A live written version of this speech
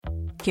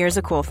Here's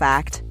a cool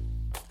fact.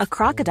 A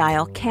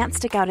crocodile can't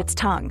stick out its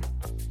tongue.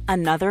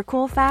 Another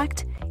cool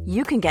fact,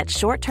 you can get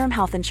short-term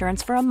health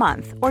insurance for a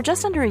month or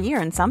just under a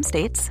year in some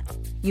states.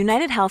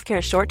 United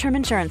Healthcare short-term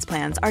insurance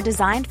plans are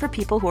designed for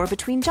people who are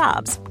between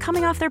jobs,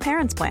 coming off their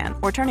parents' plan,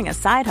 or turning a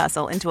side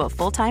hustle into a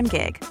full-time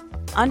gig.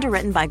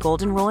 Underwritten by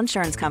Golden Rule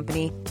Insurance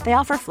Company, they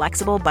offer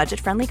flexible,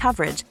 budget-friendly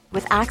coverage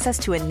with access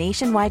to a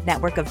nationwide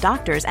network of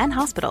doctors and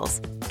hospitals.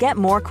 Get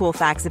more cool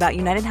facts about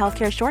United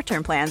Healthcare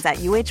short-term plans at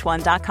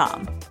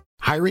uh1.com.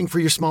 Hiring for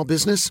your small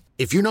business?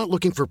 If you're not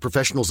looking for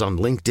professionals on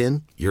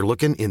LinkedIn, you're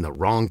looking in the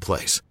wrong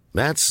place.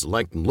 That's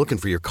like looking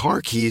for your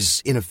car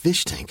keys in a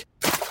fish tank.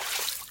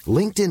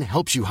 LinkedIn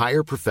helps you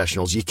hire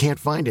professionals you can't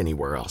find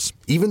anywhere else,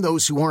 even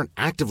those who aren't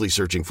actively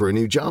searching for a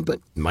new job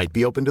but might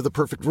be open to the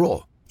perfect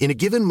role. In a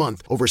given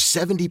month, over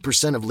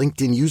 70% of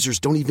LinkedIn users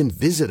don't even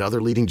visit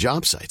other leading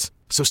job sites.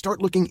 So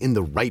start looking in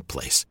the right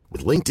place.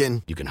 With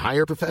LinkedIn, you can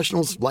hire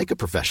professionals like a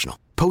professional.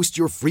 Post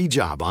your free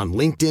job on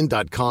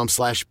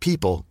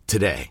linkedin.com/people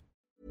today.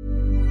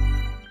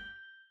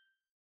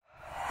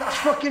 That's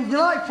fucking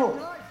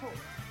delightful.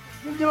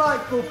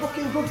 Delightful,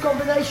 fucking good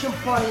combination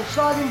play,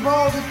 sliding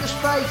balls into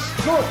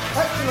space. Good,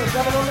 excellent,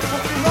 having on the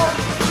fucking rock.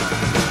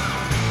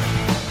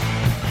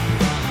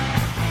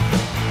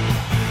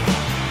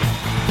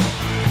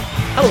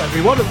 Hello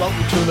everyone and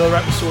welcome to another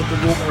episode of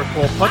the Walker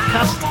Report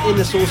podcast in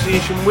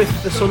association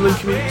with the Sunderland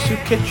Community Soup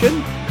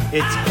Kitchen.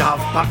 It's Gav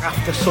back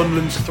after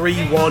Sunderland's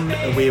 3-1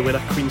 away win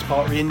at Queen's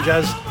Park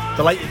Rangers.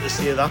 Delighted to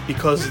say that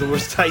because there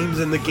was times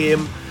in the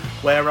game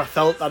where I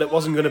felt that it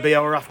wasn't going to be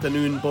our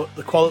afternoon, but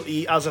the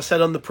quality, as I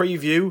said on the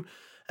preview,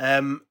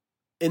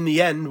 in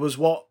the end was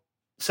what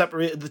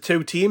separated the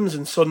two teams,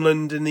 and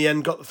Sunderland in the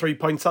end got the 3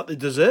 points that they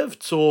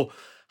deserved. So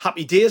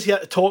happy days here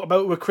to talk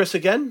about it with Chris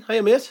again.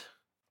 Hiya, mate.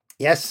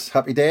 Yes,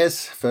 happy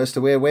days. First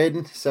away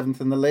win,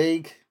 7th in the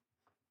league.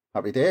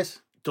 Happy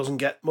days. Doesn't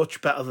get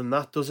much better than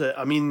that, does it?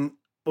 I mean,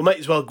 we might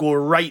as well go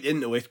right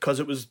into it because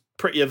it was a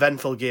pretty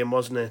eventful game,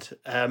 wasn't it?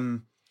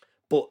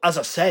 But as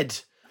I said,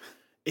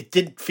 it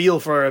did feel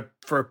for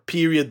a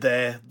period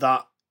there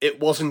that it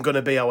wasn't going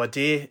to be our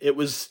day. It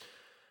was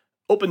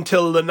up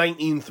until the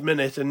 19th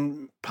minute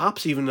and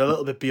perhaps even a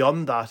little bit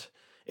beyond that.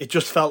 It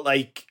just felt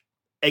like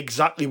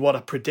exactly what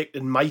I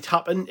predicted might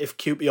happen if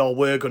QPR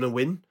were going to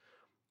win.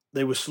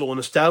 They were slowing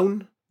us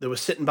down. They were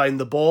sitting behind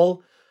the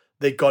ball.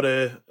 They got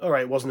it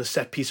wasn't a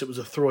set piece, it was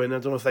a throw-in. I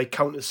don't know if they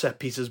count as set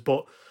pieces,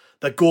 but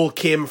the goal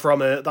came from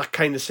that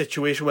kind of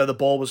situation where the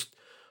ball was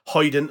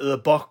hide into the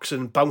box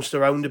and bounced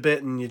around a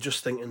bit, and you're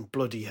just thinking,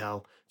 bloody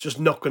hell, just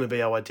not going to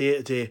be our day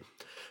today.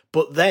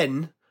 But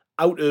then,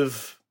 out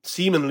of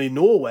seemingly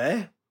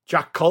nowhere,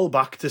 Jack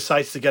Colback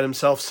decides to get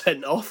himself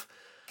sent off.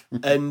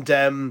 And,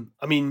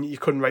 I mean, you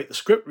couldn't write the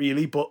script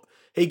really, but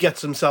he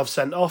gets himself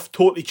sent off,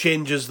 totally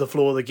changes the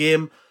flow of the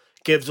game,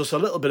 gives us a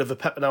little bit of a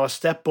pep in our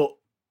step, but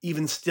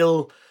even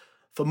still,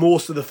 for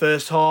most of the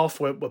first half,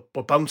 we're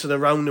bouncing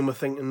around and we're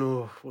thinking,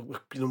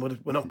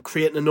 we're not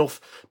creating enough.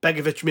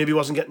 Begovic maybe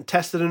wasn't getting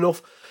tested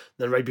enough.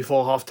 Then right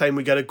before half time,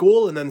 we get a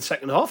goal. And then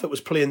second half, it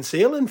was plain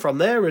sailing from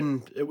there.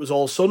 And it was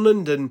all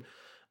Sunderland. And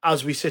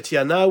as we sit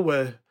here now,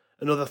 we're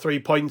another 3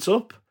 points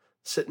up,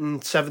 sitting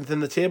 7th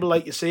in the table,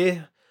 like you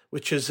say,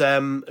 which is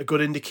a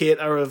good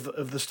indicator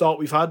of the start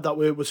we've had, that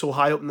we're so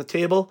high up in the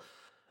table.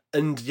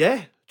 And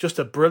yeah, just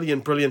a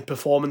brilliant, brilliant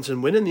performance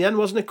and win in the end,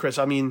 wasn't it, Chris?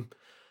 I mean,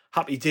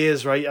 happy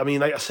days, right? I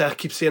mean, like I said, I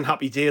keep saying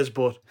happy days,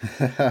 but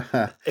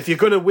if you're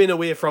going to win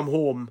away from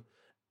home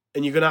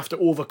and you're going to have to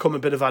overcome a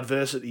bit of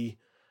adversity,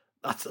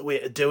 that's the way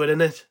to do it,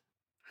 isn't it?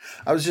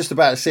 I was just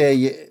about to say,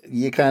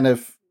 you kind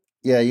of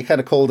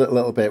called it a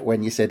little bit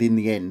when you said in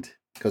the end,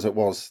 because it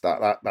was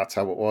that's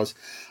how it was.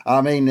 I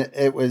mean,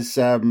 it was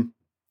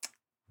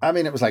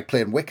like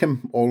playing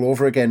Wickham all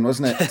over again,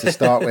 wasn't it? To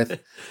start with.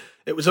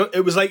 It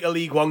was like a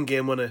League One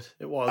game, wasn't it?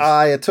 It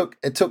was.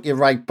 It took you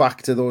right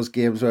back to those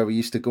games where we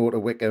used to go to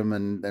Wickham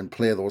and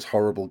play those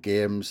horrible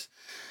games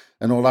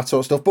and all that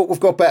sort of stuff. But we've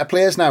got better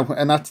players now,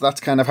 and that's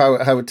kind of how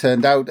it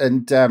turned out.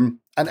 And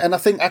I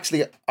think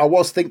actually I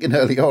was thinking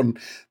early on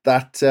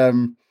that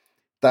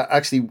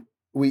actually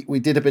we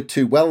did a bit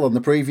too well on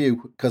the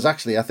preview, because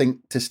actually I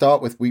think to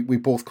start with we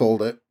both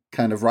called it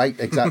kind of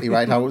exactly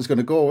right how it was going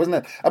to go, wasn't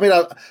it? I mean,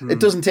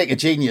 it doesn't take a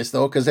genius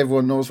though, because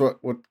everyone knows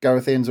what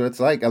Gareth Ainsworth's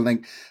like. I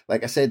think,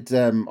 like I said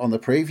on the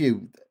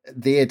preview,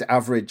 they had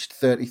averaged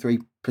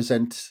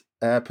 33%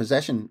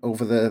 possession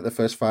over the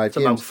first 5 games.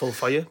 It's a mouthful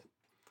for you.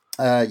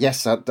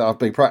 Yes, I've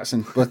been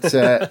practicing, but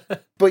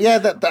yeah,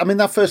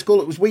 that first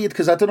goal, it was weird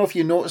because I don't know if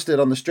you noticed it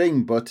on the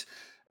stream, but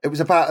it was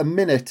about a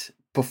minute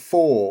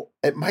before.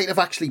 It might have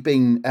actually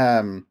been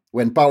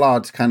when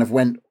Ballard kind of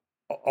went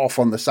off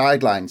on the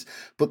sidelines,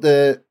 but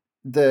the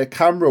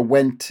camera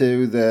went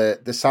to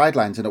the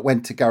sidelines and it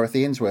went to Gareth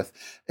Ainsworth,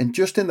 and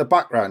just in the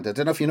background, I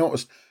don't know if you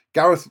noticed,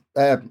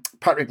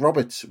 Patrick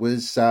Roberts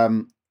was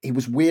he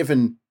was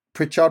waving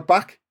Pritchard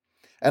back,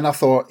 and I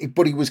thought,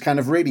 but he was kind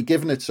of really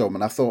giving it some,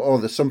 and I thought, oh,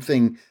 there's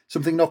something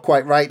not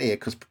quite right here,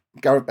 because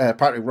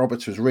Patrick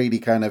Roberts was really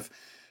kind of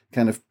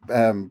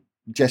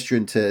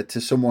gesturing to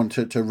someone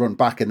to run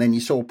back, and then you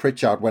saw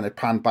Pritchard when it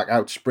panned back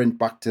out, sprint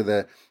back to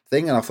the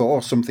thing, and I thought, oh,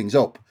 something's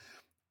up.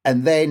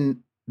 And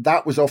then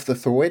that was off the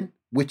throw-in,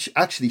 which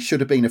actually should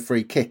have been a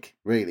free kick,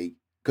 really,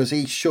 because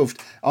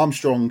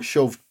Armstrong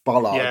shoved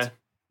Ballard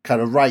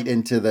kind of right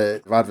into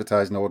the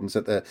advertising ordinance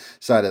at the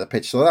side of the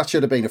pitch. So that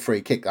should have been a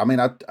free kick. I mean,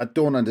 I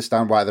don't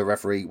understand why the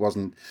referee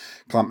wasn't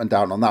clamping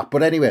down on that.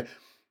 But anyway,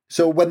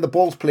 so when the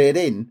ball's played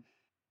in,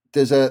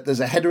 there's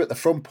a header at the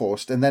front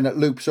post, and then it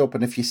loops up,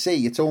 and if you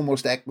see, it's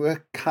almost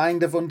Ekwer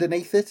kind of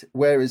underneath it.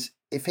 Whereas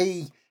if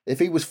he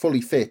was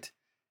fully fit,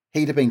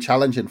 he'd have been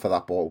challenging for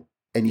that ball,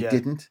 and he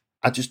didn't.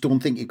 I just don't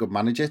think he could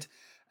manage it.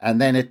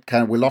 And then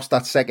we lost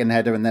that second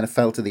header, and then it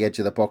fell to the edge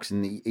of the box,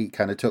 and he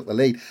kind of took the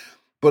lead.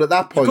 But at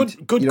that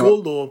point, good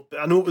goal though.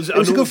 I know it was a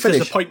good finish.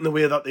 Disappointing the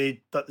way that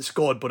they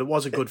scored, but it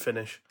was a good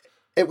finish.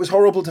 It was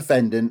horrible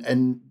defending,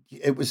 and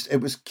it was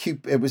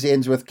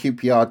Ainsworth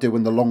QPR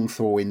doing the long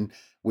throw in,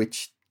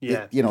 which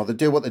they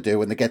do what they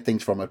do and they get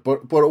things from it.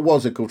 But it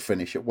was a good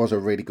finish. It was a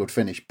really good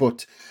finish.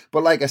 But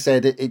like I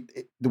said,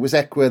 there was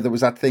Ekwer. There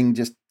was that thing.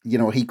 Just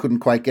he couldn't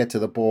quite get to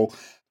the ball.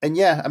 And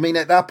I mean,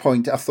 at that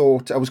point, I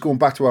thought I was going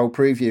back to our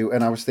preview,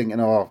 and I was thinking,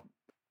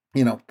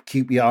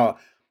 QPR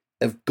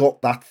have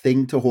got that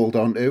thing to hold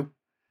on to.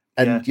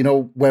 And,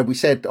 where we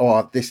said,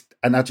 this,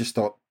 and I just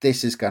thought,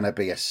 this is going to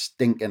be a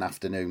stinking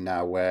afternoon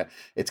now where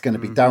it's going to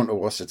be down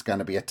to us. It's going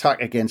to be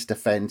attack against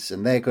defence,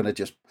 and they're going to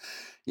just,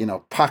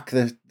 pack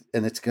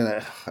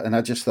and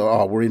I just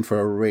thought, we're in for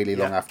a really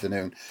long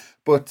afternoon.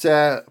 But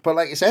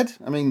like you said,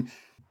 I mean,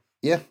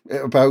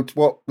 about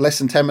less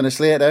than 10 minutes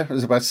later, it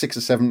was about 6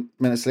 or 7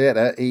 minutes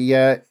later, he,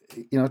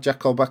 Jack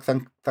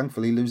Colback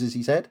thankfully loses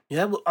his head.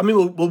 Yeah, well, I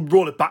mean, we'll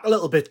roll it back a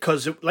little bit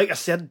because, like I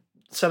said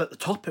at the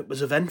top, it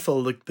was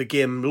eventful. The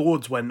game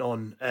loads went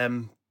on.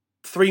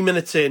 3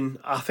 minutes in,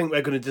 I think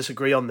we're going to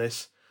disagree on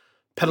this.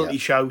 Penalty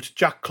shout.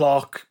 Jack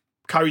Clark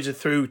carries it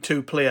through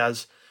two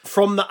players.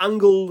 From the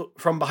angle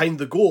from behind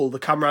the goal, the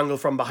camera angle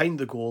from behind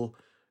the goal,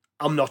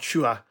 I'm not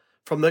sure.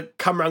 From the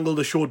camera angle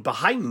they showed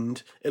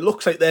behind, it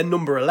looks like their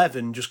number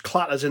 11 just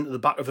clatters into the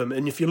back of him.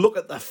 And if you look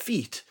at their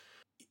feet,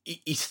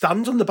 he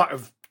stands on the back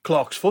of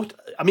Clark's foot.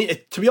 I mean,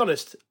 to be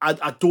honest,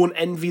 I don't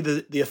envy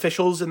the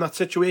officials in that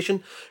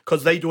situation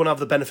because they don't have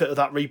the benefit of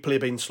that replay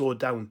being slowed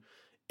down.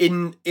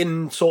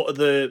 In sort of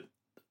the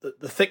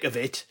thick of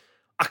it,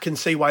 I can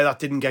see why that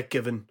didn't get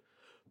given.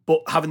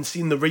 But having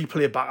seen the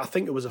replay back, I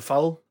think it was a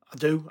foul. I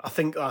do. I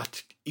think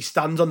that he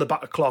stands on the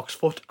back of Clark's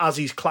foot as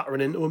he's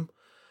clattering into him.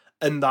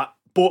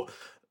 But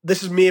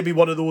this is maybe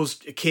one of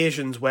those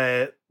occasions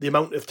where the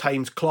amount of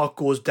times Clark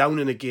goes down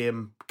in a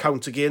game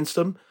counts against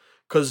him,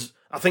 because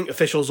I think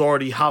officials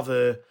already have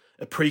a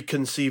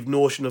preconceived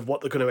notion of what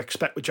they're going to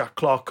expect with Jack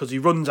Clark, because he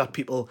runs at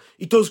people.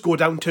 He does go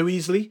down too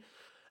easily,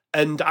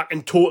 and I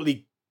can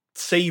totally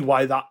see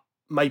why that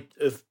might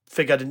have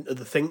figured into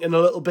the thinking a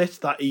little bit,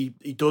 that he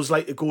does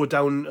like to go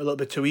down a little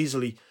bit too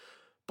easily.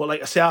 But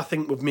like I say, I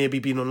think we've maybe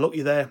been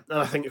unlucky there, and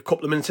I think a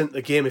couple of minutes into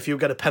the game, if you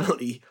get a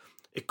penalty,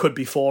 it could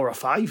be 4 or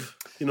 5,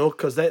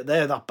 because they're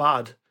that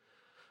bad.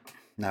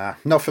 Nah,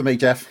 not for me,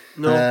 Jeff.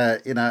 No,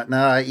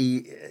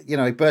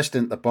 he burst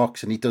into the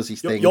box and he does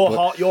his thing.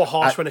 You're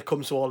harsh when it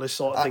comes to all this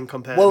sort of thing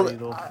compared to me,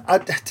 though.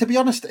 To be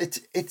honest,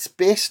 it's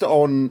based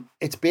on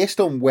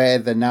where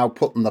they're now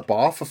putting the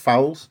bar for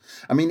fouls.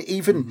 I mean,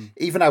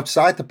 even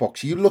outside the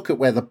box, you look at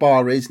where the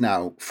bar is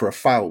now for a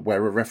foul,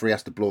 where a referee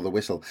has to blow the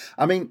whistle.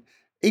 I mean,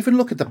 even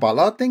look at the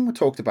Ballard thing we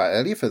talked about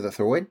earlier for the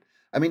throw-in.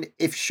 I mean,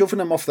 if shoving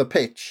him off the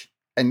pitch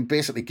and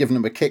basically giving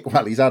him a kick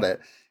while he's at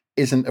it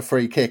isn't a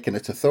free kick and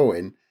it's a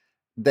throw-in,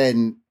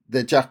 then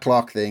the Jack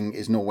Clark thing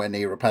is nowhere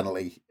near a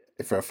penalty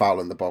for a foul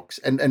in the box.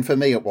 And for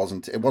me, it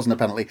wasn't a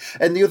penalty.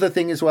 And the other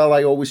thing as well,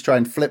 I always try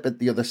and flip it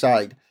the other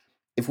side.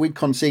 If we'd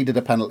conceded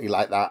a penalty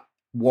like that,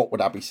 what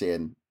would I be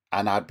saying?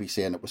 And I'd be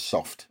saying it was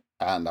soft,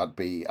 and I'd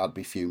be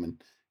fuming.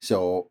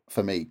 So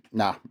for me,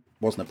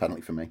 wasn't a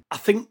penalty for me. I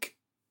think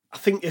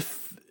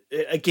if,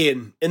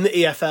 again, in the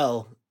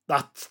EFL,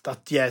 that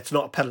it's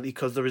not a penalty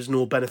because there is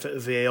no benefit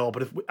of VAR.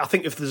 But I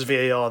think if there's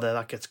VAR there,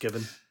 that gets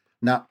given.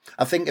 No,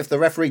 I think if the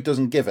referee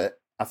doesn't give it,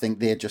 I think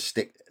they just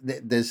stick.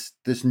 There's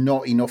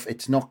not enough.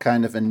 It's not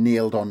kind of a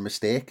nailed on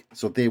mistake,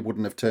 so they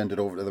wouldn't have turned it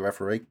over to the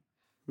referee.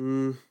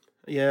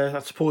 Yeah, I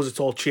suppose it's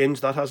all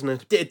changed, that, hasn't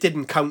it? It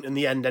didn't count in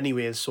the end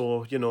anyways,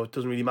 so it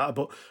doesn't really matter.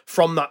 But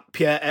from that,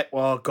 Pierre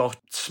Ekwer got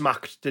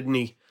smacked, didn't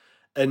he?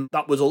 And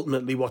that was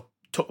ultimately what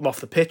took him off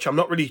the pitch. I'm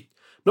not really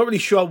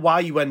sure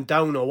why he went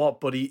down or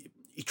what, but he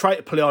tried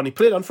to play on. He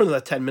played on for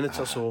another 10 minutes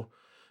or so.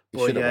 He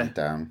should have went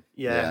down.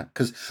 Yeah.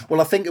 Because,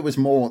 I think it was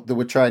more, they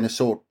were trying to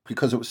sort,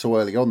 because it was so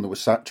early on, they were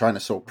trying to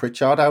sort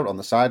Pritchard out on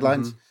the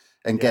sidelines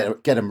and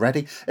get him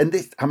ready. And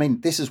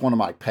this is one of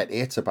my pet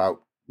hates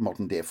about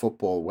modern day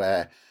football,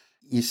 where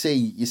you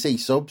see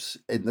subs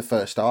in the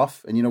first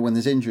half, and when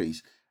there's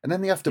injuries, and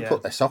then they have to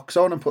put their socks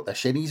on and put their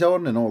shinies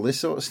on and all this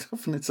sort of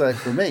stuff. And it's like,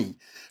 for me,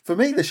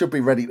 they should be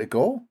ready to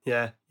go.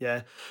 Yeah.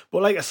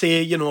 But like I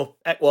say,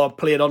 Ekwer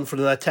played on for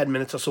another 10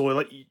 minutes or so.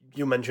 Like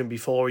you mentioned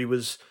before, he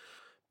was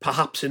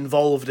perhaps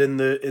involved in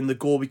the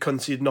goal we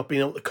conceded, not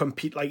being able to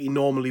compete like he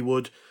normally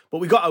would. But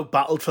we got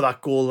out-battled for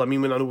that goal. I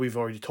mean, I know we've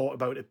already talked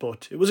about it,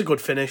 but it was a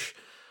good finish.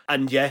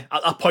 And yeah,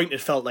 at that point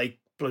it felt like,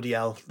 bloody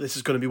hell, this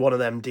is going to be one of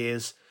them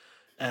days.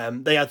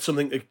 They had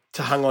something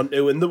to hang on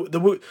to, and they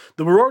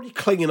were already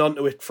clinging on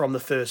to it from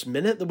the first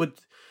minute. They would,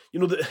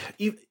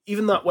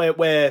 even that where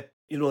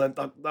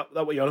that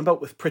what you're on about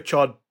with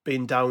Pritchard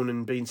being down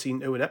and being seen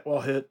to and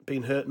Etwa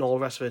being hurt and all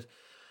the rest of it.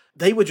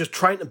 They were just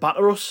trying to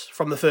batter us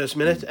from the first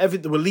minute.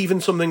 They were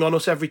leaving something on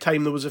us every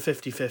time there was a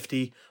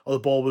 50-50 or the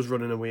ball was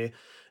running away.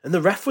 And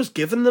the ref was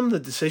giving them the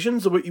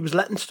decisions. He was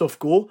letting stuff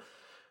go,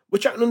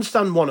 which I can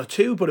understand one or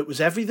two, but it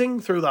was everything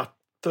through that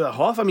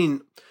half. I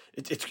mean,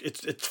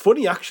 it's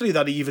funny actually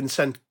that he even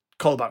sent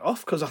Colback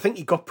off, because I think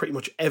he got pretty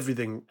much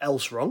everything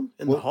else wrong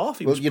in the half.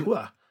 He was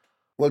poor.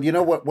 Well, you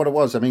know what it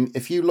was? I mean,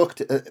 if you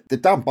looked at the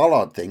Dan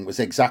Ballard thing was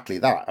exactly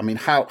that. I mean,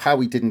 how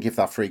he didn't give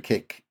that free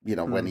kick,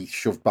 when he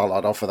shoved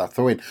Ballard off of that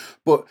throw-in.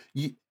 But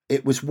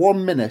it was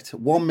 1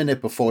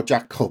 minute before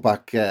Jack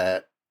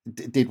Colback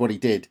did what he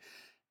did.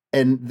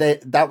 And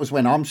that was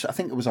when I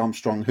think it was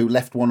Armstrong who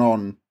left one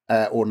on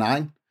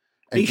 09.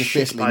 He's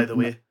shit, by the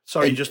way.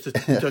 Sorry, just to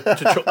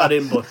chuck that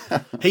in, but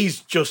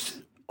he's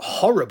just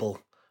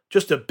horrible.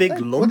 Just a big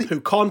lump who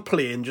can't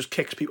play and just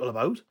kicks people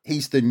about.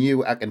 He's the new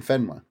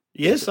Akinfenwa.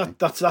 Yes,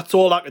 that's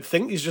all I could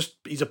think.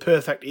 He's a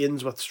perfect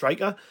Ainsworth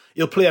striker.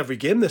 He'll play every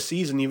game this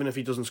season, even if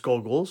he doesn't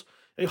score goals.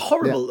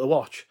 Horrible to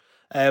watch.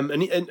 And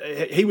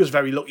he was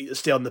very lucky to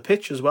stay on the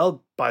pitch as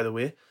well, by the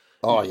way.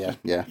 Oh,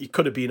 yeah. He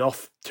could have been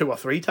off 2 or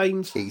 3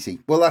 times.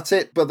 Easy. Well, that's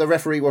it. But the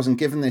referee wasn't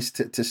given this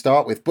to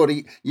start with. But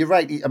you're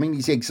right.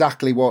 He's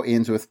exactly what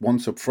Ainsworth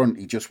wants up front.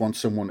 He just wants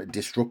someone to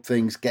disrupt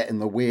things, get in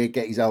the way,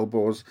 get his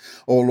elbows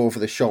all over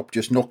the shop,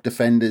 just knock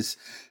defenders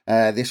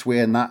this way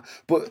and that.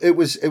 But it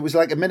was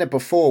like a minute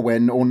before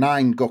when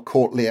 09 got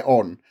caught late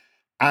on,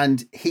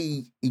 and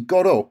he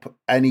got up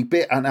and he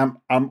bit. And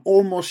I'm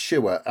almost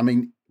sure. I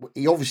mean,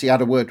 he obviously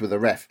had a word with the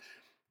ref,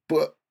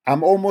 but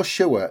I'm almost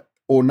sure.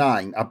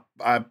 09,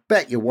 I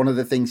bet you one of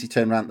the things he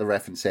turned around to the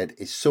ref and said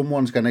is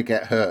someone's going to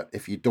get hurt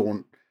if you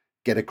don't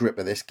get a grip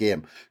of this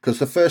game. Because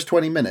the first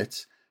 20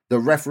 minutes, the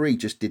referee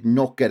just did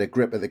not get a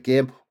grip of the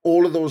game.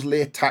 All of those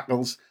late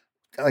tackles,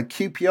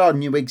 QPR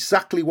knew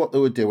exactly what they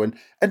were doing.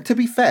 And to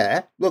be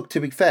fair,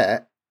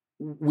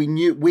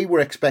 we were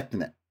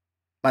expecting it.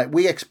 Like,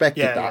 we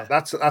expected that. Yeah.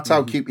 That's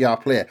how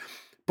QPR play.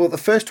 But the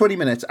first 20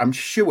 minutes, I'm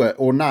sure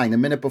 09, a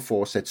minute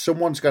before, said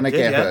someone's going to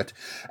get hurt.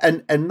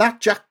 And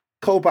that Jack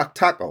Colback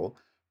tackle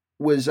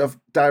was a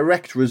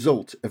direct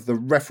result of the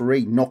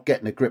referee not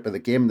getting a grip of the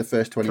game in the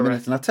first 20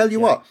 minutes. And I tell you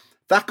what,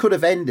 that could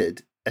have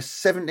ended a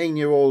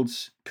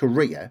 17-year-old's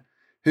career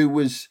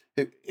who's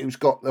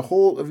got the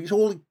whole of his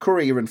whole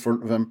career in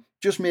front of him,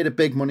 just made a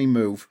big money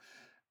move.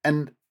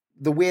 And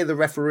the way the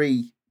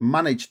referee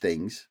managed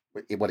things,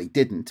 well, he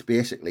didn't,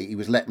 basically. He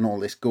was letting all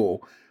this go.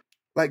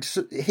 Like,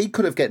 so he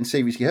could have gotten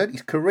seriously hurt.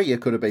 His career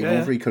could have been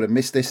over. He could have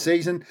missed this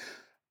season.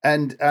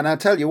 And I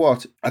tell you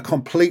what, I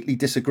completely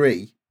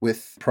disagree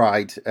with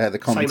Pride, the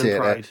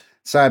commentator.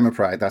 Simon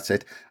Pride, that's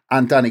it.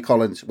 And Danny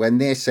Collins, when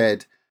they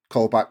said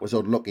Colback was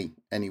unlucky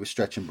and he was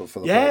stretching for the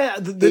ball. Yeah,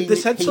 they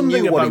said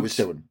something about what he was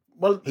doing.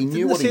 Well, he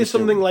knew what he was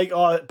doing. Like,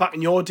 back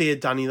in your day,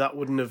 Danny, that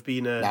wouldn't have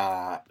been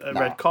a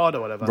red card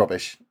or whatever.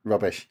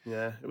 Rubbish.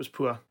 Yeah, it was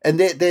poor. And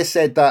they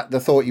said that they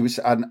thought he was,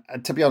 and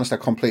to be honest, I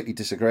completely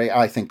disagree.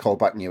 I think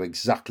Colback knew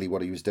exactly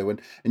what he was doing.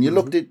 And you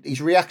looked at his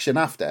reaction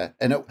after,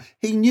 and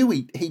he knew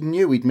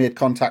he'd made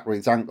contact with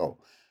his ankle,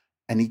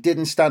 and he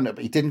didn't stand up.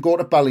 He didn't go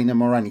to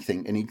Bellingham or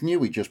anything, and he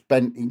knew he just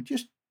bent.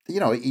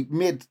 He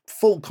made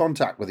full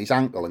contact with his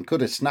ankle and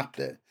could have snapped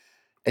it.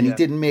 And he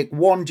didn't make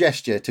one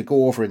gesture to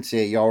go over and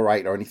say, "You're all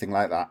right," or anything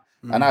like that.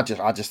 And I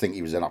just think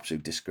he was an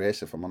absolute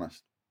disgrace, if I'm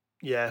honest.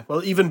 Yeah,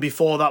 well, even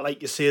before that,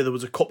 like you say, there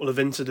was a couple of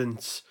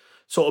incidents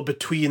sort of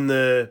between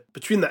the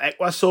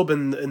Ekwa sub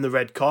and the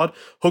red card.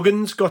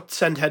 Huggins got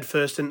sent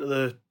headfirst into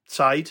the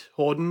side,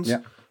 Hordens. Yeah.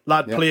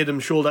 Lad played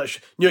him shoulder,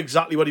 knew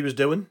exactly what he was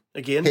doing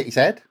again. Hit his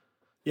head?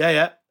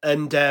 Yeah.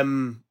 And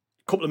a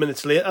couple of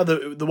minutes later,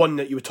 the one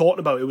that you were talking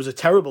about, it was a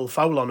terrible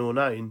foul on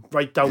 09,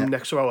 right down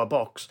next to our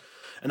box.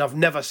 And I've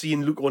never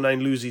seen Luke 09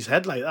 lose his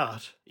head like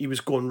that. He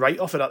was going right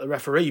off it at the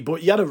referee,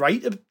 but he had a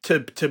right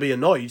to be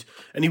annoyed,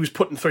 and he was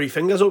putting 3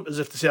 fingers up as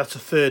if to say that's the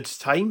 3rd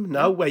time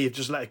now where you've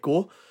just let it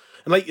go.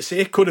 And like you say,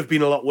 it could have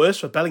been a lot worse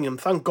for Bellingham.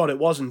 Thank God it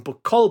wasn't.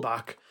 But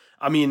Colback,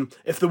 I mean,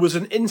 if there was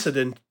an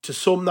incident to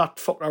sum that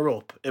fucker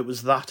up, it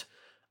was that.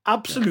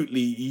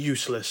 Absolutely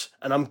useless.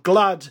 And I'm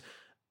glad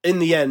in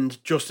the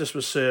end justice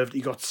was served.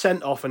 He got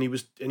sent off, and he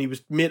was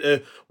made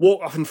to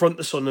walk off in front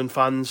of Sunderland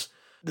fans.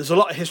 There's a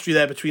lot of history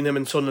there between him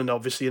and Sunderland,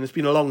 obviously, and it's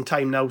been a long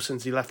time now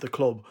since he left the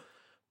club.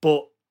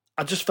 But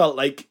I just felt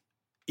like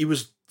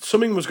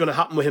something was going to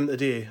happen with him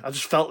today. I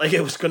just felt like it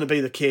was going to be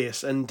the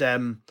case. And,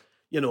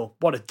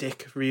 what a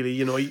dick, really.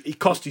 He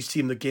cost his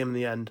team the game in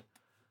the end.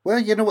 Well,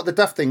 you know what the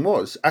daft thing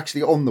was?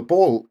 Actually, on the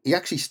ball, he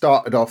actually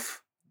started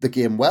off the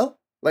game well.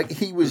 Like,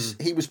 he was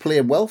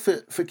playing well for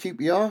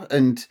QPR,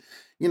 and,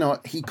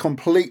 he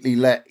completely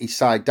let his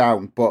side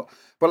down. But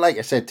like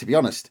I said, to be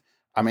honest,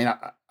 I mean,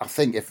 I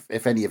think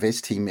if any of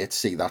his teammates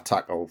see that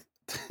tackle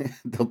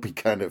they'll be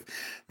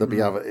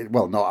having,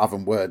 well, not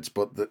having words,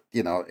 but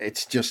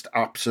it's just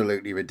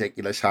absolutely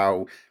ridiculous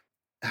how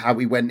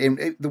he went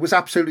in. There was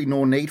absolutely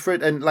no need for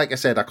it. And like I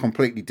said, I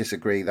completely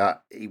disagree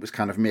that he was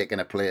kind of making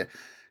a play.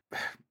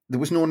 There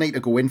was no need to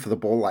go in for the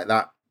ball like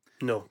that.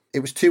 No. It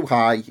was too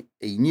high.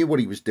 He knew what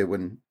he was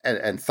doing.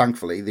 And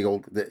thankfully,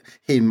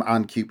 him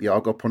and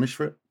QPR got punished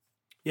for it.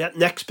 Yeah,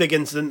 next big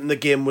incident in the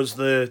game was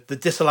the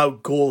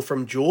disallowed goal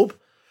from Job.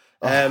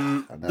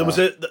 There was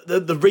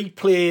the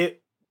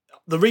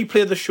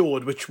replay they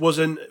showed, which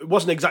wasn't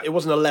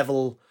a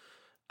level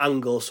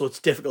angle, so it's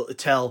difficult to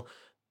tell.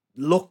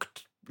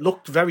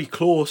 Looked very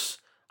close.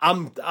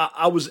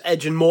 I was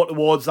edging more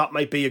towards that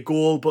might be a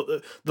goal, but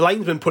the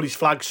linesman put his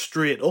flag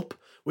straight up,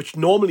 which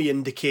normally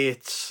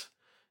indicates,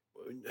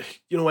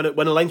 when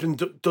a linesman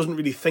doesn't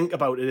really think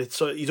about it,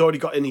 he's already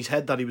got in his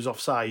head that he was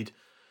offside.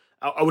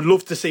 I would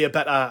love to see a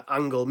better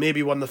angle.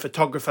 Maybe one of the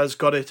photographers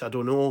got it. I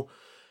don't know.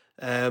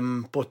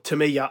 But to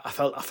me, I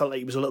felt like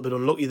he was a little bit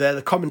unlucky there.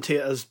 The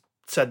commentators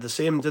said the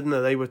same, didn't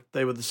they?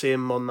 They were the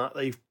same on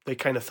that. They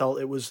kind of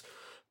felt it was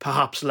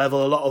perhaps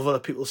level. A lot of other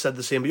people said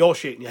the same. But you're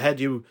shaking your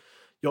head.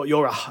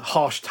 You're a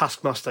harsh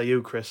taskmaster,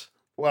 you, Chris.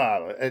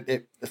 Well,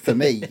 for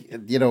me,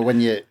 when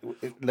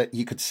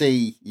you could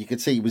see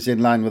he was in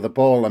line with the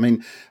ball. I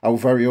mean, our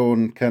very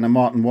own kind of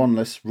Martin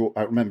Wanless wrote.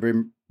 I remember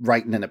him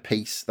writing in a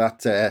piece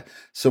that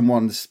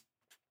someone's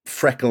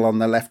freckle on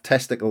the left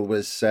testicle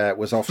was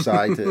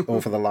offside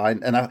over the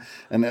line, and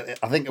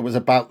I think it was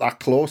about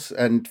that close.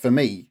 And for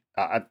me,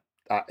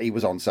 he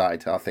was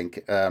onside. I think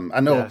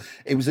I know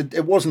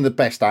it wasn't the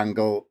best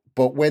angle,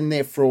 but when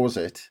they froze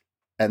it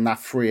and that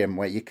frame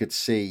where you could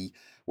see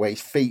where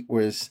his feet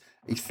was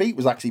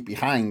actually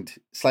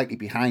slightly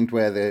behind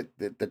where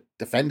the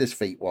defender's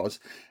feet was,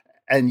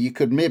 and you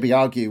could maybe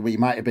argue he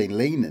might have been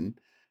leaning,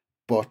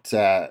 but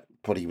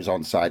he was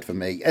onside for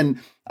me.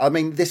 And I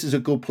mean, this is a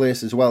good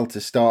place as well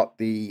to start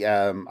the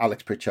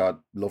Alex Pritchard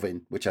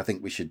loving, which I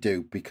think we should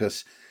do,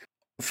 because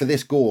for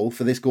this goal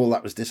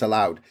that was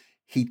disallowed,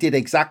 he did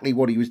exactly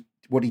what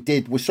he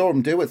did. We saw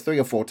him do it 3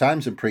 or 4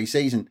 times in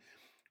pre-season,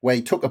 where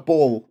he took a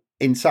ball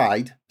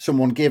inside,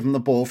 someone gave him the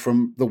ball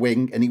from the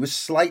wing, and he was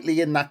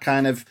slightly in that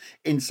kind of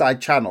inside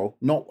channel,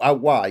 not out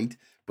wide,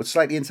 but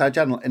slightly inside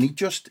channel, and he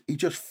just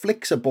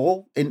flicks a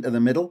ball into the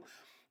middle.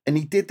 And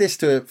he did this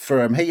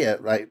for him here,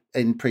 right,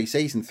 in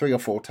pre-season 3 or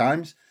 4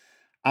 times.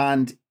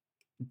 And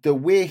the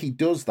way he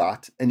does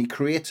that, and he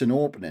creates an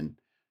opening,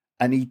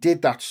 and he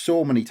did that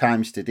so many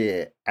times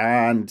today.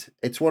 And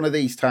it's one of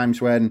these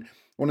games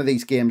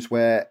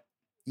where,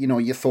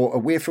 you thought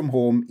away from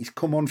home, he's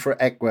come on for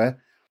Ekwa,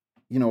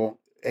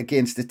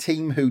 against a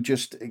team who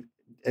just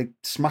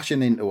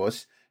smashing into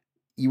us.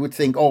 You would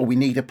think, we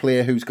need a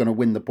player who's going to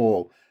win the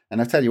ball.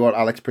 And I tell you what,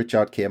 Alex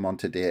Pritchard came on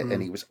today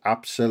and he was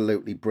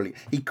absolutely brilliant.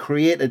 He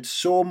created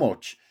so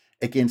much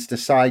against a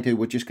side who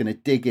were just going to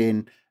dig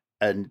in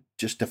and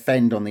just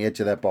defend on the edge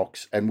of their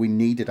box. And we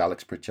needed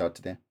Alex Pritchard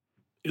today.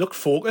 He looked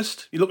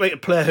focused. He looked like a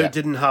player who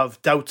didn't have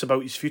doubts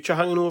about his future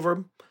hanging over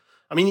him.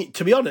 I mean,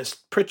 to be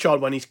honest, Pritchard,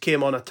 when he's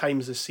came on at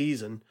times this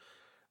season,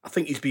 I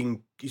think he's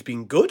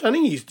been good. I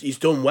think he's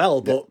done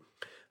well, but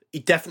he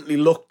definitely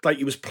looked like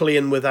he was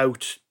playing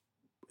without,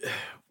 I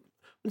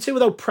wouldn't say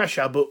without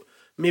pressure, but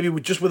maybe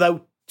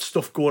without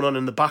stuff going on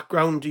in the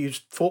background. He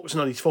was focusing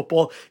on his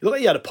football. He looked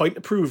like he had a point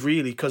to prove,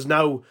 really, because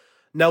now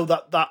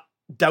that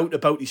doubt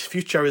about his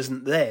future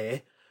isn't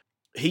there,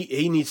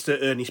 he needs to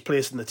earn his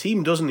place in the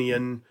team, doesn't he?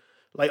 And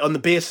like on the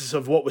basis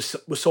of what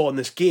we saw in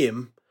this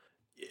game,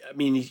 I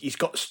mean, he's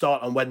got to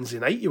start on Wednesday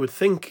night, you would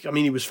think. I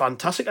mean, he was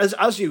fantastic.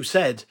 As you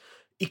said,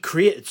 he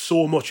created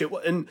so much.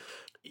 And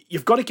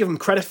you've got to give him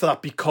credit for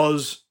that,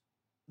 because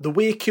the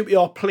way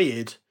QPR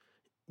played,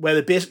 where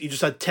they basically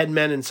just had 10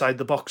 men inside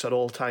the box at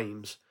all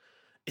times,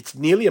 it's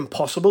nearly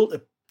impossible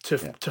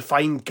to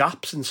find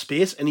gaps in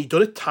space, and he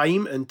done it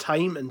time and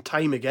time and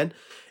time again.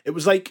 It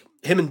was like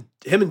him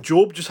and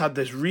Job just had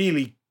this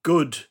really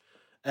good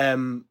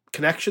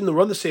connection. They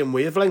were on the same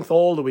wavelength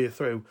all the way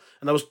through,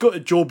 and I was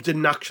gutted Job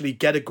didn't actually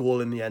get a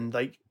goal in the end,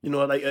 like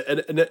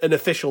an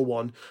official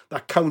one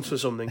that counts for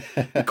something,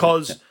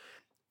 because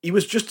he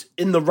was just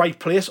in the right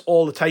place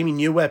all the time. He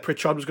knew where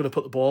Pritchard was going to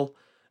put the ball.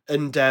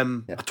 And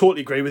I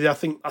totally agree with you.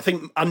 I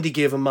think Andy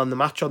gave him man the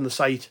match on the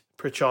site,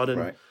 Pritchard. And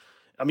right.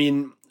 I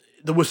mean,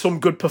 there were some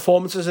good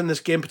performances in this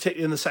game,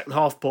 particularly in the second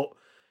half, but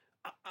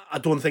I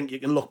don't think you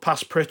can look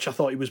past Pritch. I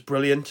thought he was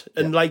brilliant.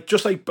 And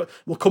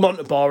we'll come on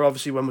to Bar,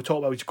 obviously, when we talk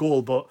about his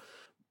goal, but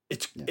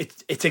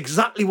it's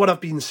exactly what I've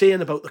been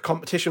saying about the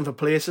competition for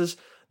places.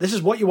 This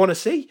is what you want to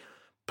see.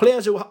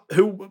 Players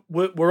who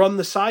were on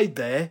the side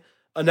there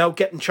are now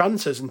getting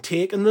chances and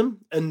taking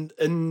them, and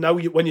now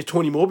when you're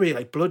Tony Mowbray, you're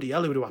like, bloody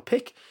hell, who do I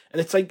pick? And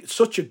it's like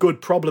such a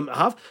good problem to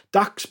have.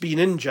 Dak's been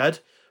injured,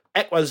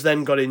 Ekwa's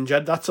then got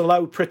injured, that's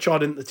allowed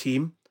Pritchard into the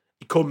team.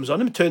 He comes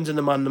on him, turns in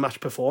the man of the match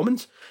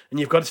performance, and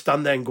you've got to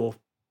stand there and go,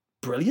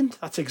 brilliant,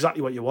 that's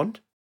exactly what you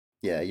want.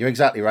 Yeah, you're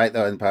exactly right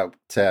though about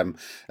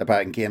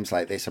in games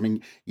like this. I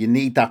mean, you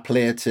need that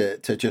player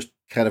to just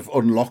kind of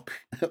unlock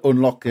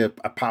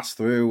a pass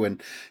through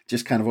and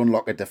just kind of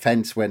unlock a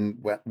defence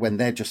when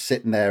they're just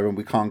sitting there and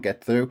we can't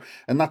get through.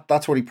 And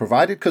that's what he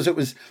provided, because it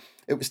was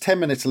 10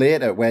 minutes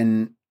later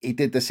when he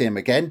did the same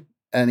again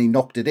and he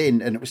knocked it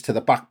in, and it was to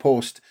the back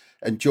post,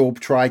 and Job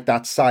tried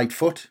that side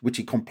foot, which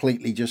he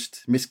completely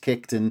just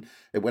miskicked, and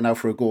it went out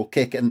for a goal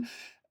kick. And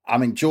I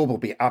mean, Job will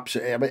be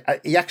absolutely... I mean,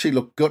 he actually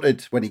looked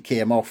gutted when he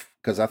came off,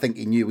 because I think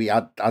he knew he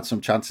had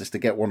some chances to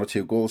get 1 or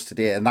 2 goals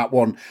today. And that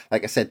one,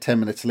 like I said, 10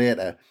 minutes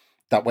later,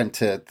 that went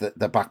to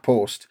the back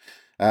post.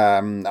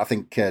 I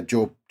think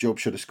Job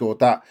should have scored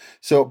that.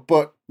 So,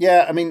 but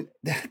yeah, I mean,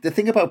 the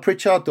thing about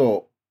Pritchard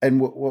though,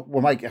 and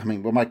we might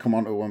come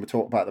on to when we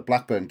talk about the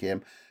Blackburn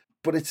game,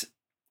 but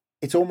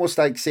it's almost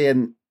like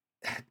saying,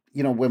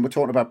 you know, when we're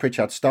talking about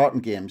Pritchard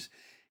starting games,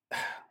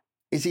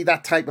 is he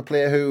that type of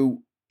player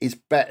who is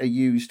better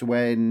used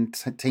when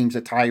teams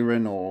are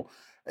tiring, or,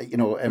 you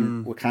know,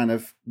 and we kind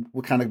of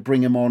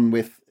bring him on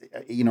with,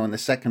 you know, in the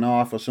second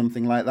half or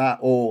something like that,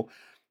 or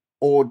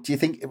do you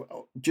think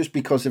just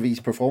because of his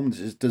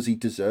performances, does he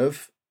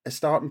deserve a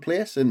starting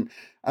place? And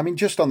I mean,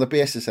 just on the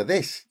basis of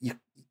this,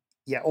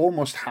 you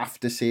almost have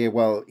to say,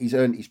 well, he's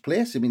earned his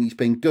place. I mean, he's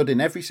been good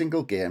in every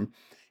single game.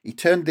 He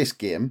turned this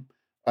game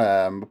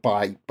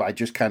by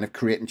just kind of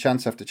creating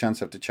chance after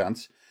chance after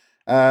chance.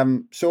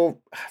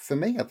 So for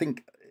me, I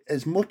think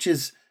as much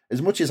as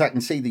I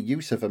can see the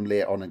use of him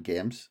later on in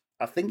games,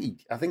 I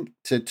think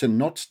to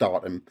not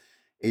start him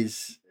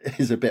is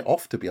a bit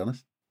off, to be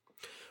honest.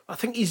 I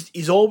think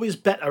he's always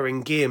better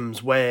in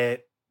games where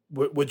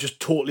we're just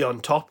totally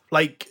on top.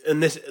 Like,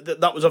 and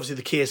that was obviously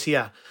the case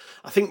here.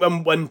 I think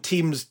when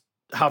teams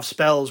have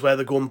spells where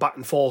they're going back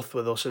and forth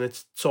with us and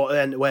it's sort of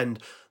end to end,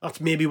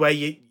 that's maybe where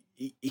he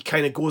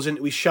kind of goes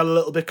into his shell a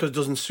little bit because it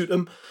doesn't suit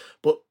him.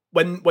 But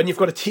when you've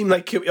got a team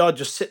like QPR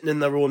just sitting in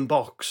their own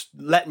box,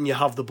 letting you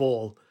have the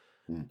ball,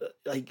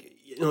 like,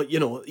 you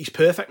know, he's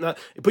perfect in that.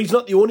 But he's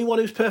not the only one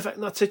who's perfect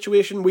in that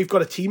situation. We've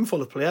got a team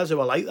full of players who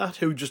are like that,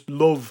 who just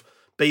love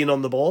being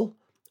on the ball.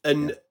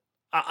 And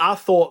I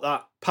thought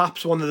that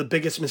perhaps one of the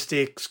biggest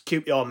mistakes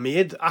QPR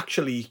made,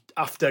 actually,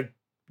 after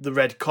the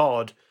red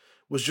card,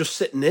 was just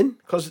sitting in,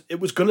 because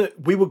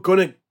we were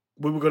gonna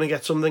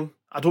get something.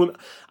 I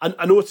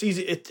know it's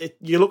easy.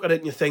 You look at it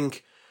and you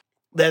think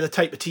they're the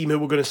type of team who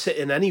were going to sit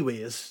in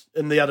anyways,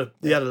 and they had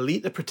a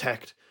lead to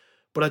protect.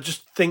 But I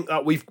just think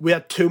that we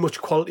had too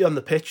much quality on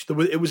the pitch.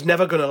 It was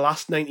never going to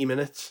last 90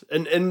 minutes,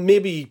 and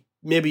maybe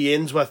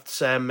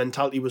Ainsworth's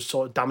mentality was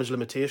sort of damage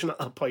limitation at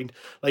that point.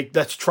 Like,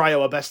 let's try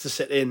our best to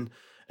sit in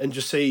and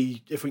just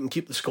see if we can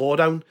keep the score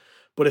down.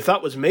 But if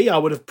that was me, I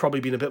would have probably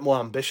been a bit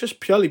more ambitious,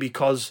 purely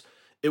because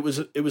it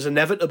was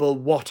inevitable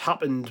what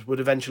happened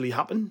would eventually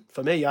happen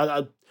for me.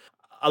 I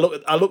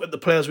look at the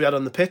players we had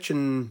on the pitch,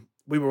 and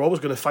we were always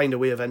going to find a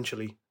way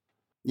eventually.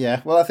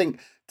 Yeah, well, I think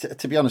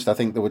to be honest, I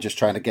think they were just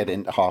trying to get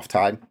into half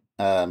time,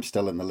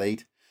 still in the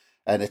lead,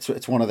 and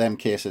it's one of them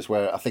cases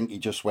where I think he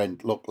just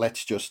went, look,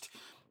 let's just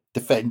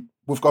defend.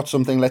 We've got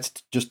something. Let's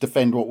just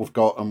defend what we've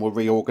got, and we'll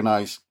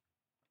reorganise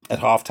at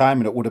half time,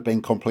 and it would have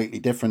been completely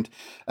different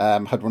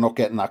had we not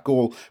getting that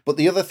goal. But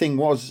the other thing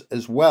was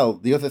as well,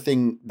 the other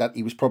thing that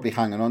he was probably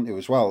hanging on to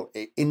as well,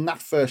 in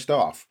that first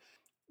half,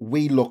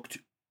 we looked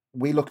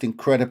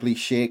incredibly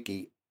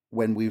shaky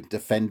when we were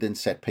defending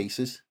set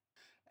pieces.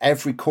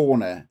 Every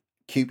corner,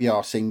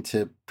 QPR seemed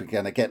to be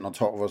kind of getting on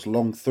top of us.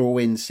 Long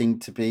throw-ins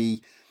seemed to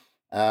be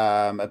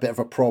a bit of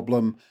a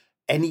problem.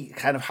 Any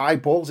kind of high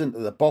balls into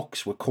the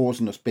box were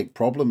causing us big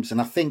problems.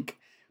 And I think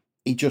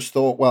he just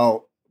thought,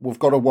 well, we've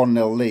got a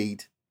 1-0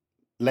 lead.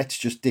 Let's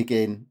just dig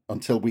in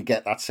until we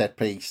get that set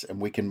piece and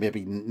we can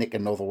maybe nick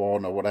another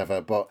one or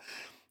whatever. But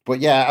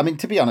yeah, I mean,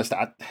 to be honest,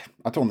 I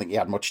don't think he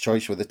had much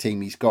choice with the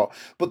team he's got.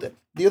 But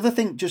the other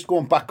thing, just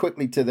going back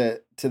quickly to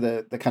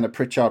the kind of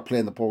Pritchard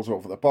playing the balls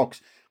over the box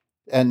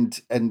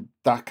and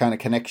that kind of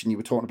connection you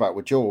were talking about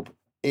with Job,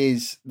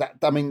 is that,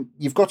 I mean,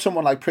 you've got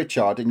someone like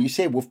Pritchard and you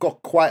say we've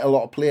got quite a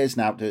lot of players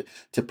now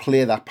to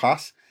play that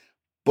pass.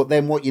 But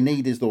then what you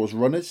need is those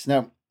runners.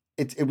 Now,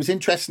 it was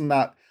interesting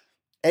that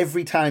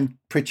every time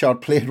Pritchard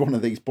played one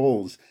of these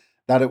balls,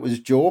 that it was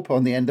Job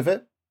on the end of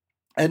it.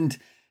 And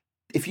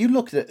if you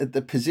looked at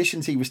the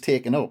positions he was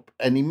taking up,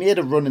 and he made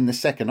a run in the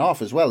second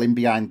half as well, in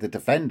behind the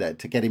defender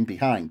to get him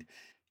behind,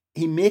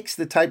 he makes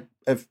the type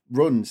of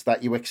runs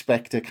that you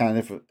expect a kind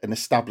of an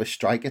established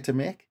striker to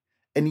make.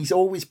 And he's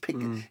always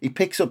he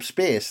picks up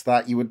space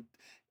that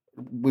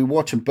we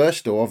watch him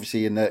Burstow,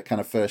 obviously, in the kind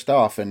of first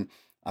half, and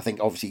I think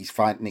obviously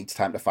needs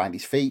time to find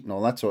his feet and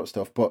all that sort of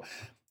stuff. But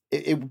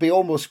it would be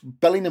almost,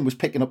 Bellingham was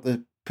picking up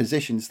the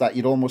positions that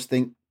you'd almost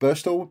think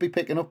Burstow would be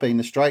picking up, being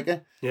the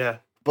striker. Yeah.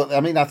 But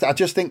I mean, I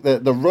just think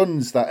that the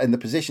runs that and the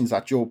positions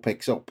that Joe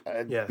picks up,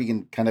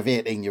 being kind of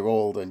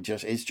 18-year-old, and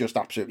it's just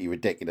absolutely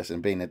ridiculous in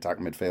being an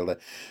attacking midfielder.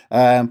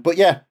 But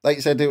yeah, like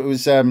I said, it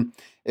was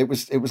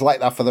like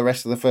that for the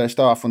rest of the first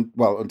half,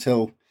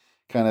 until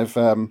kind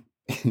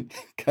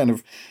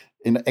of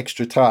in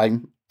extra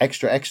time,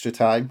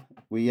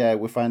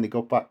 we finally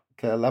got back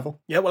level.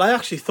 Yeah, well, I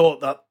actually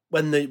thought that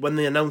when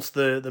they announced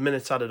the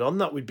minutes added on,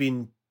 that we'd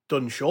been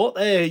done short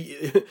there.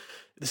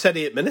 They said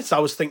 8 minutes. I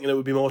was thinking it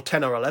would be more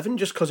 10 or 11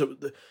 just because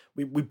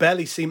we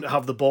barely seemed to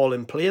have the ball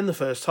in play in the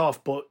first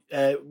half. But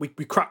we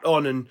cracked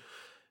on, and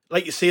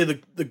like you say,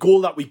 the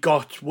goal that we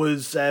got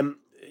was, I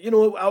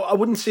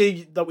wouldn't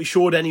say that we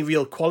showed any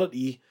real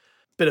quality.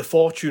 Bit of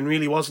fortune,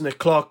 really, wasn't it?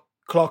 Clark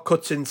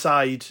cuts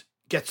inside,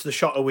 gets the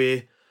shot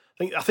away.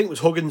 I think it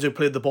was Huggins who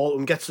played the ball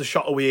and gets the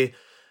shot away.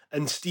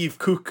 And Steve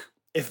Cook,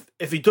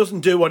 if he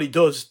doesn't do what he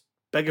does,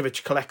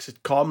 Begovic collects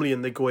it calmly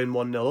and they go in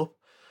 1-0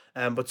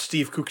 up. But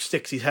Steve Cook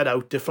sticks his head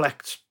out,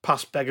 deflects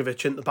past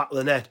Begovic into the back of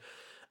the net.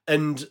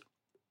 And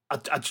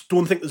I just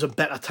don't think there's a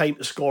better time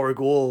to score a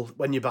goal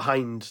when you're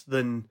behind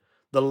than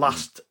the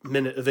last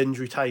minute of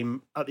injury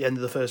time at the end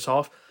of the first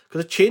half,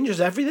 because it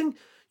changes everything,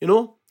 you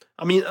know?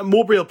 I mean,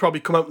 Mowbray will probably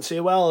come out and say,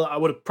 well, I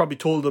would have probably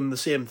told them the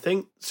same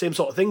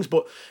sort of things.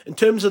 But in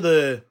terms of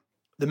the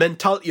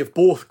mentality of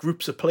both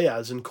groups of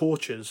players and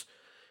coaches,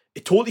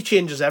 it totally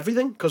changes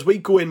everything, because we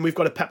go in, we've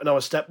got a pep in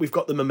our step, we've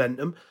got the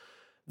momentum.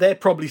 They're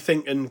probably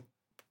thinking,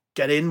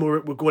 get in,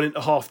 we're going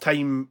into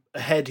half-time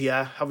ahead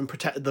here, having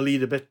protected the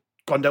lead a bit,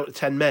 gone down to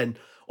 10 men.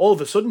 All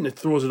of a sudden, it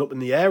throws it up in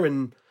the air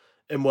and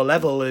we're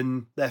level,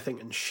 and they're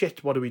thinking,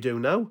 shit, what do we do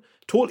now?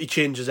 Totally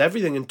changes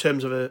everything in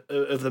terms of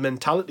the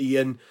mentality.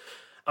 And,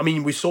 I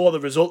mean, we saw the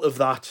result of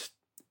that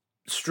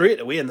straight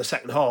away in the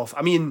second half.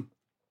 I mean,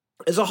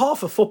 as a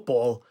half of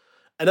football,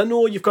 and I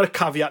know you've got to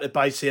caveat it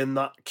by saying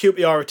that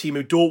QPR are a team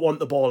who don't want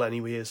the ball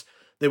anyways.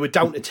 They were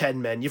down to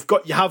 10 men. You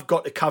have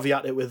got to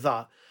caveat it with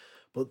that.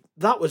 But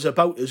that was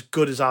about as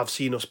good as I've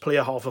seen us play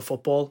a half of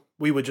football.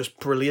 We were just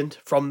brilliant.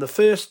 From the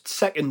first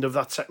second of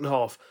that second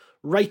half,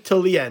 right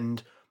till the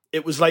end,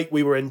 it was like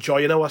we were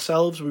enjoying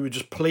ourselves. We were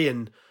just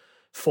playing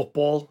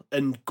football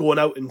and going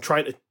out and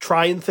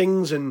trying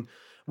things, and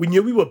we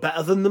knew we were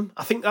better than them.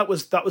 I think that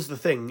was the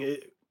thing.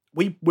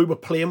 We were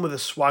playing with a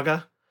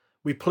swagger.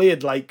 We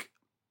played like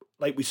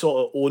we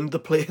sort of owned the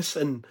place,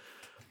 and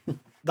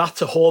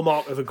that's a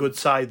hallmark of a good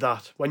side,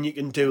 that when you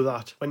can do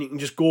that, when you can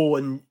just go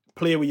and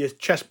play with your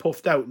chest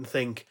puffed out and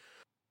think,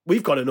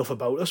 we've got enough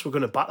about us, we're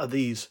going to batter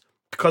these.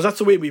 Because that's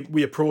the way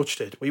we approached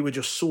it. We were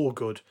just so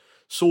good.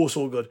 So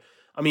good.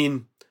 I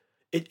mean,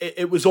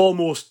 it was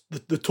almost,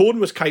 the tone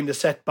was kind of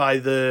set by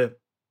the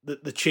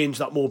change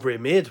that Mowbray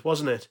made,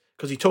 wasn't it?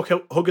 Because he took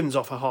Huggins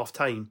off at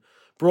half-time,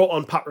 brought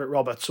on Patrick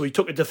Roberts, so he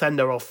took a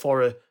defender off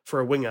for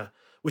a winger,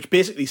 which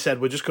basically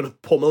said, we're just going to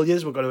pummel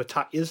yous, we're going to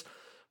attack yous,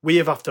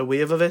 wave after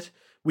wave of it.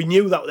 We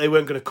knew that they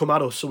weren't going to come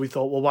at us, so we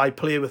thought, well, why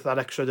play with that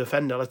extra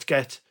defender? Let's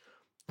get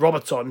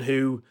Roberts on,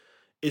 who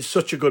is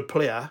such a good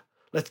player.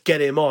 Let's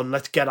get him on,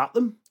 let's get at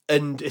them.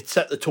 And it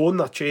set the tone,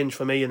 that change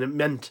for me, and it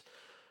meant,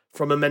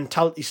 from a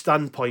mentality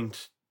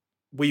standpoint,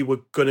 we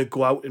were going to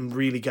go out and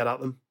really get at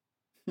them.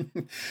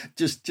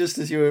 just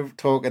as you were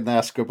talking there,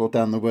 I scribbled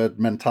down the word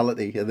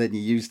mentality, and then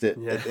you used it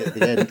at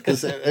the end,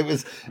 because it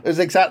was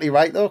exactly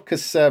right though.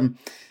 Because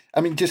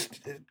I mean, just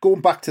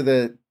going back to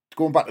the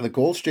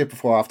goal straight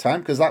before half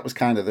time, because that was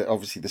kind of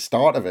obviously the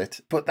start of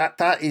it. But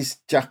that is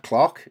Jack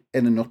Clark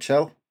in a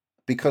nutshell.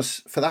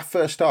 Because for that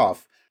first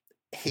half,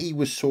 he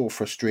was so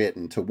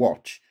frustrating to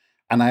watch,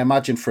 and I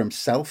imagine for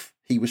himself,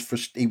 he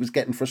was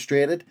getting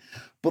frustrated.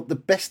 But the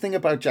best thing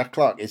about Jack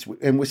Clark is,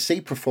 and we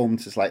see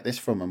performances like this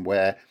from him,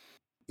 where,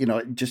 you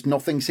know, just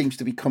nothing seems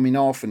to be coming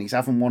off and he's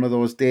having one of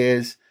those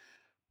days.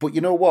 But you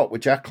know what?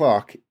 With Jack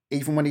Clark,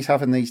 even when he's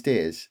having these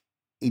days,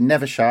 he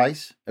never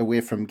shies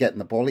away from getting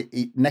the ball.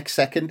 Next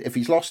second, if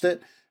he's lost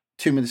it,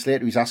 2 minutes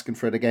later, he's asking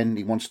for it again.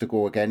 He wants to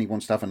go again. He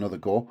wants to have another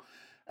go.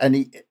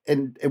 And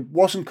it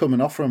wasn't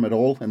coming off for him at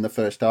all in the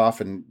first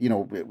half. And, you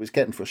know, it was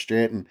getting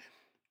frustrating.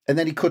 And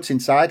then he cuts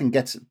inside and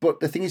gets... But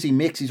the thing is, he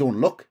makes his own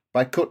luck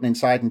by cutting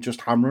inside and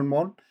just hammering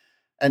one.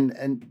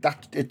 And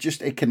that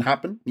it can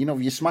happen. You know,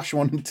 if you smash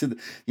one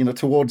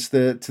towards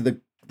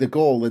the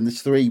goal and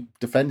there's three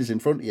defenders in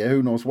front of you,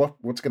 who knows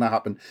what's going to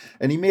happen.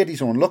 And he made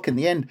his own luck in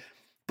the end.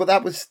 But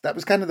that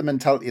was kind of the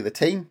mentality of the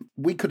team.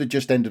 We could have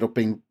just ended up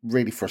being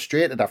really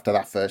frustrated after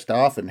that first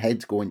half and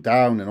heads going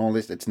down and all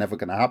this. It's never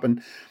going to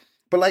happen.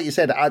 But like you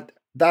said,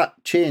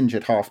 that change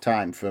at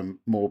half-time from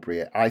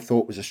Mowbray, I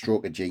thought was a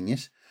stroke of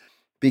genius,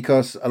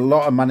 because a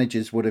lot of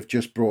managers would have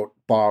just brought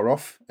Barr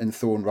off and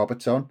thrown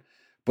Roberts on.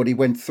 But he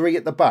went three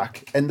at the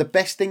back. And the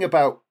best thing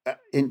about,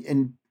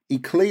 he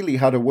clearly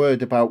had a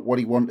word about what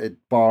he wanted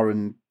Barr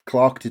and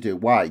Clark to do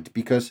wide,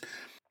 because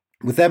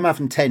with them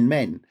having 10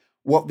 men,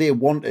 what they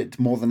wanted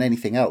more than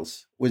anything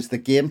else was the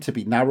game to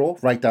be narrow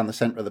right down the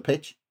centre of the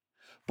pitch.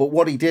 But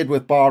what he did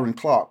with Barr and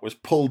Clark was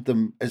pulled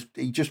them, as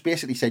he just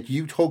basically said,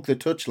 you hug the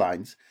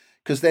touchlines,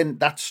 because then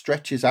that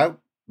stretches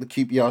out the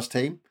QPR's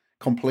team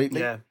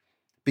completely. Yeah.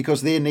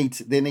 Because they need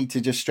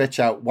to just stretch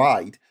out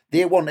wide.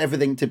 They want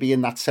everything to be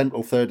in that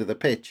central third of the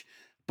pitch.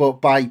 But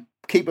by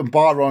keeping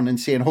Barr on and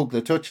saying hug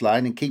the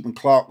touchline, and keeping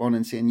Clark on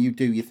and saying you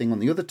do your thing on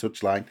the other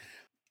touchline,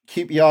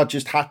 QPR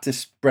just had to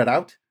spread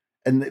out.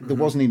 And there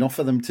wasn't enough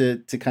of them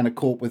to kind of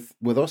cope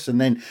with us. And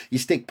then you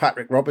stick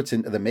Patrick Roberts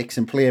into the mix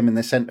and play him in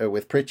the centre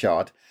with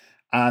Pritchard.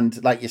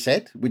 And like you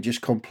said, we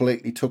just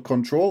completely took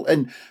control.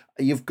 And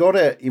you've got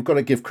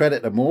to give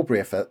credit to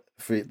Mowbray for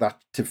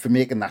for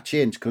making that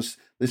change, because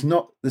there's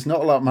not a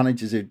lot of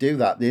managers who do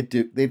that.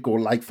 They'd go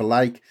like for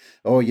like,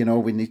 oh,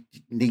 we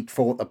need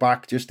four at the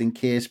back just in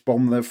case,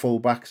 bomb their full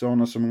backs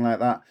on or something like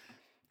that.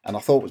 And I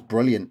thought it was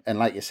brilliant. And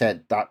like you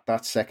said,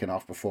 that second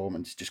half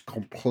performance just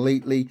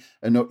completely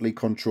and utterly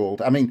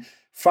controlled. I mean,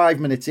 5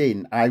 minutes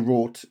in, I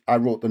wrote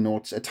the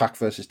notes attack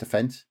versus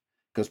defence,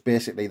 because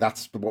basically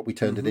that's what we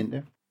turned it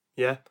into.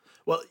 Yeah.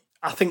 Well,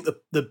 I think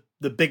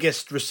the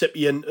biggest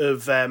recipient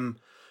of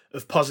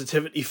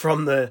positivity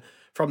from the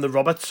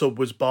Roberts sub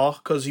was Barr,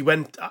 because he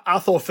went. I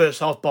thought first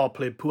half Barr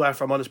played poor,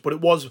 if I'm honest, but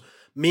it was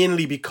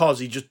mainly because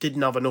he just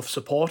didn't have enough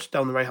support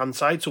down the right hand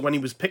side. So when he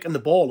was picking the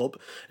ball up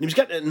and he was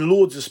getting it in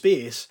loads of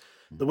space,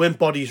 there weren't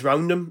bodies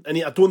round him, and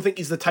I don't think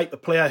he's the type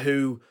of player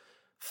who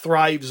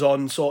thrives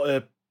on sort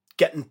of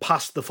getting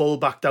past the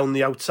fullback down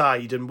the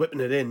outside and whipping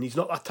it in. He's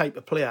not that type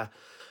of player.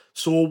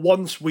 So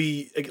once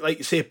we, like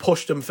you say,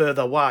 pushed him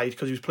further wide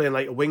because he was playing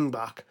like a wing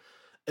back,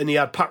 and he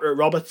had Patrick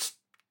Roberts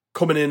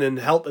coming in and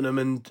helping him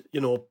and,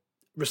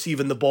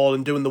 receiving the ball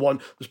and doing the one.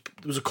 There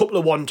was a couple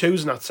of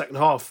 1-2s in that second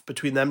half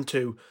between them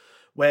two,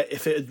 where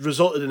if it had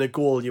resulted in a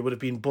goal, you would have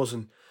been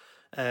buzzing.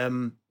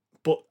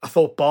 But I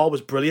thought Barr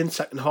was brilliant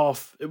second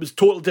half. It was a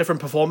total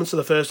different performance to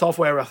the first half,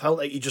 where I felt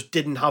like he just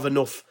didn't have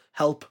enough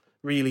help,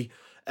 really.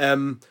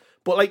 But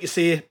like you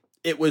say,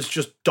 it was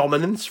just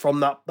dominance from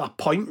that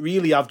point,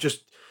 really.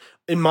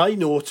 In my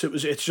notes,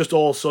 it's just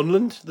all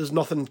Sunderland. There's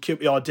nothing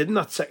QPR did in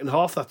that second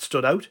half that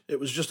stood out. It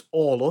was just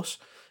all us.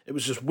 It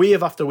was just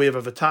wave after wave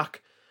of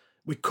attack.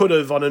 We could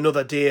have, on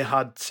another day,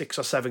 had 6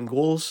 or 7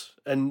 goals.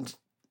 And,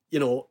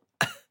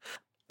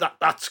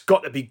 that's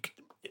got to be...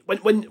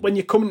 When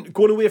you're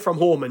going away from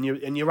home and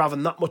you're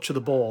having that much of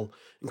the ball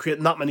and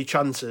creating that many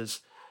chances,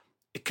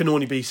 it can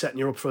only be setting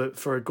you up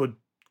for a good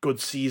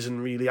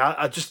season, really.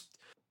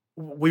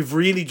 We've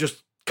really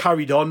just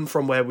carried on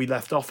from where we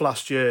left off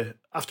last year.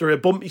 After a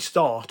bumpy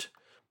start,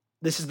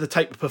 this is the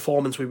type of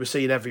performance we were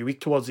seeing every week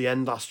towards the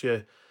end last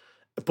year.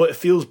 But it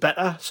feels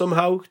better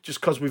somehow,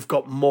 just because we've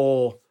got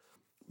more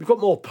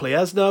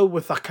players now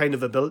with that kind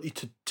of ability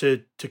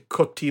to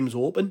cut teams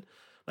open.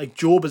 Like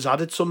Job has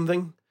added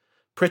something.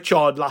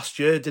 Pritchard last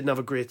year didn't have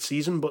a great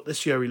season, but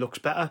this year he looks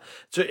better.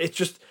 So it's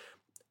just,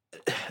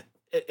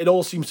 it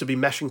all seems to be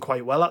meshing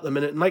quite well at the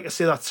minute. And like I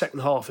say, that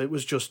second half, it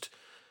was just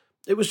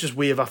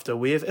wave after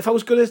wave. If I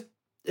was gonna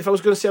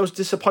say I was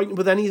disappointed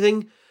with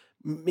anything,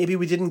 maybe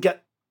we didn't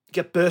get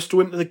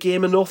Burstow into the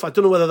game enough. I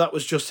don't know whether that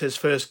was just his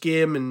first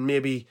game and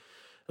maybe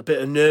a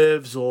bit of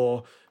nerves,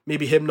 or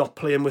maybe him not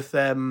playing with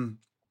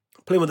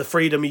the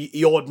freedom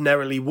he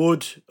ordinarily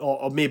would,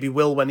 or maybe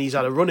will when he's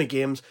had a run of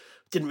games.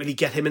 Didn't really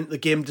get him into the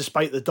game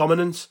despite the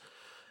dominance.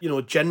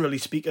 Generally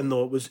speaking,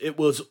 though, it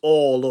was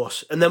all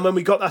us. And then when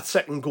we got that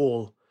second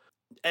goal,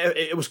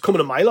 it was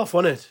coming a mile off,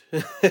 wasn't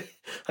it?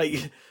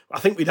 I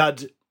think we'd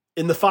had,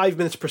 in the 5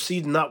 minutes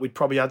preceding that, we'd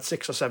probably had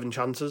 6 or 7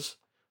 chances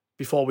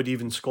before we'd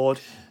even scored.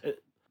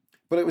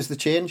 But it was the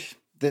change.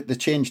 The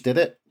change did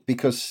it,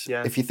 because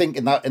if you think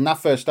in that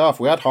first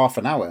half, we had half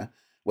an hour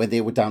where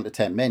they were down to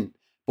 10 men.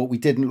 But we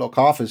didn't look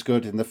half as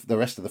good in the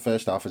rest of the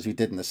first half as we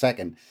did in the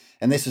second.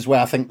 And this is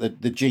where I think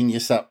the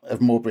genius of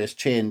Mowbray's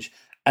change,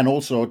 and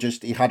also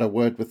just he had a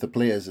word with the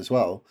players as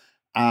well.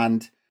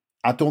 And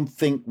I don't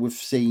think we've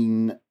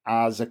seen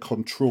as a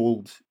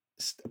controlled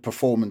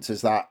performance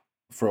as that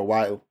for a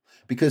while.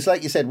 Because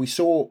like you said,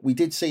 we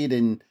did see it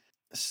in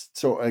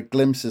sort of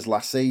glimpses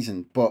last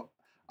season, but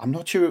I'm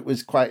not sure it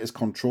was quite as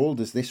controlled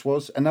as this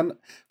was.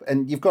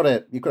 And you've got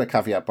a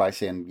caveat by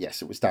saying,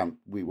 yes, it was down,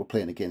 we were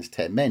playing against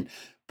 10 men.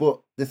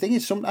 But the thing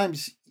is,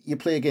 sometimes you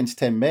play against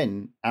 10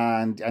 men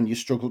and you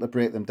struggle to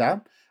break them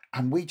down.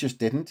 And we just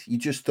didn't. You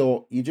just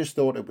thought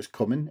it was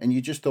coming, and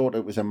you just thought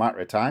it was a matter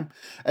of time.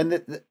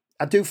 And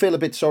I do feel a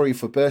bit sorry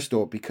for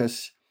Burstow,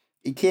 because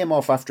he came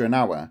off after an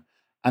hour.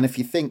 And if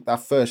you think that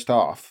first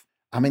half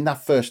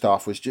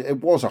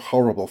was a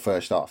horrible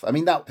first half. I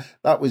mean,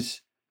 that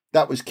was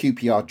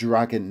QPR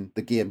dragging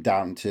the game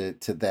down to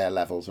their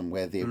levels and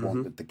where they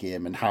wanted the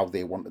game and how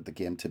they wanted the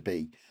game to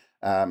be.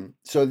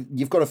 So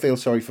you've got to feel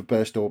sorry for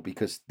Burstow,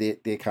 because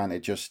they kind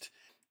of just,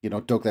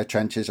 dug their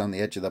trenches on the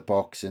edge of the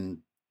box, and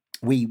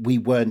we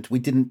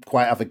didn't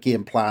quite have a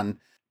game plan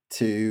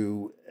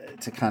to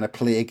kind of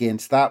play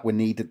against that. We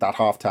needed that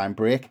halftime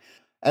break.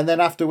 And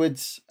then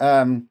afterwards,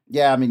 I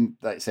mean,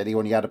 like I said, he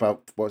only had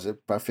about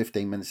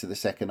 15 minutes of the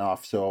second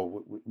half.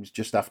 So it was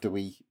just after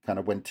we kind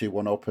of went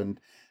 2-1 up. And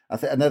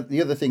and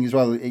the other thing as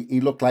well,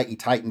 he looked like he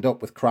tightened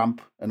up with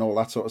cramp and all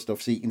that sort of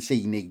stuff. So you can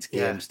see he needs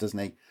games, doesn't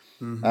he?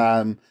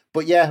 Mm-hmm.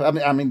 But yeah,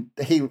 I mean,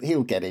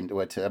 he'll get into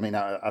it. I mean,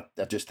 I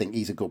just think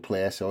he's a good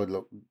player. So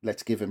look,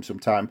 let's give him some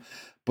time.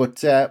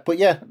 But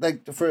yeah,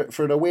 like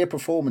for an away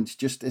performance,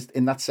 just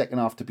in that second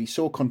half, to be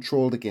so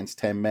controlled against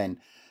 10 men,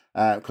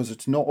 because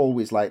it's not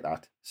always like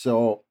that.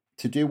 So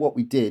to do what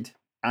we did,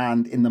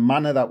 and in the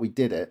manner that we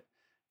did it,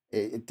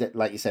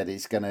 like you said,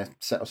 it's going to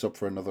set us up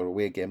for another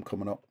away game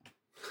coming up.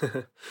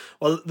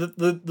 Well,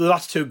 the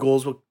last 2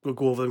 goals, we'll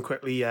go over them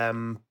quickly.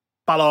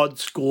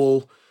 Ballard's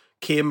goal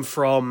came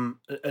from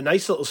a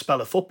nice little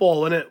spell of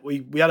football, wasn't it?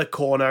 We had a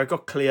corner, it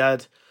got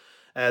cleared,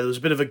 There was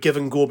a bit of a give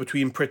and go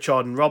between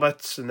Pritchard and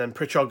Roberts, and then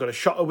Pritchard got a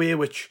shot away,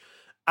 which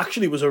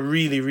actually was a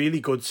really, really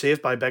good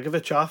save by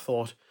Begovic, I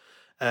thought,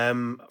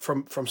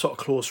 from sort of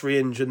close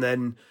range, and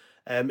then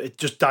it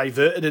just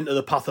diverted into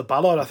the path of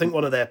Ballard. I think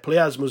one of their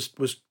players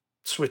was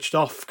switched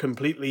off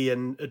completely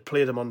and had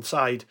played him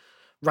onside.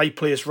 Right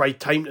place, right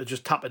time to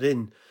just tap it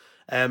in.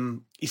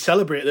 He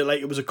celebrated it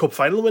like it was a cup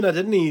final winner,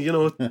 didn't he?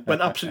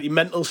 Went absolutely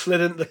mental,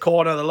 slid into the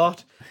corner of the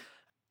lot.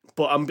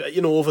 But I'm,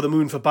 over the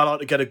moon for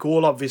Ballard to get a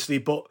goal, obviously.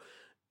 But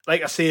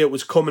like I say, it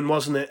was coming,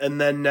 wasn't it? And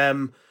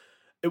then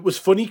it was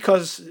funny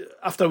because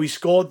after we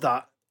scored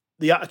that,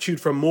 the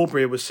attitude from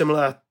Mowbray was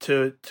similar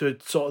to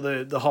sort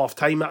of the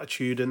half-time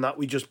attitude, and that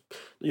we just,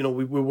 we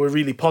were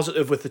really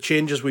positive with the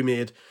changes we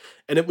made.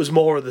 And it was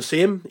more of the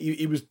same.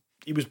 He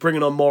was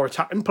bringing on more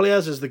attacking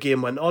players as the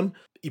game went on.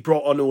 He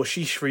brought on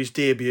Oshish for his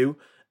debut,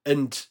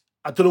 and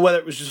I don't know whether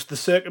it was just the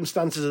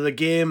circumstances of the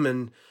game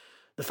and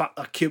the fact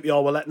that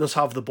QPR were letting us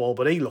have the ball,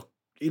 but he looked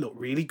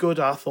really good.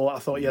 I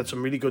thought he had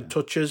some really good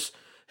touches.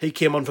 He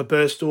came on for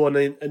Burstow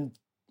and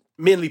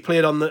mainly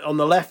played on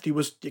the left. He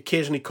was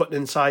occasionally cutting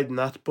inside and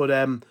that, but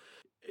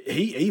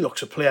he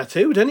looks a player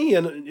too, doesn't he?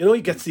 And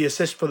he gets the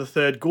assist for the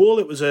third goal.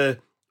 It was a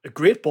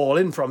great ball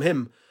in from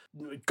him.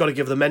 Got to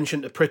give the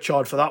mention to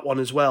Pritchard for that one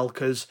as well,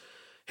 because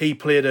he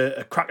played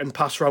a cracking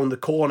pass round the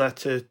corner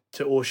to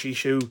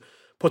Oshish, who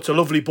puts a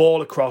lovely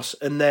ball across,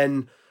 and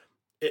then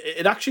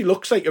it actually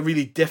looks like a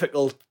really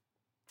difficult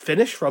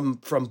finish from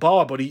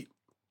Barr, but he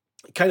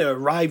kind of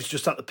arrives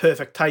just at the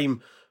perfect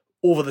time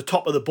over the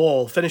top of the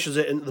ball, finishes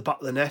it into the back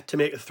of the net to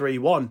make it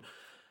 3-1.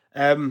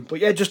 But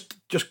yeah, just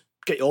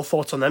get your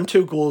thoughts on them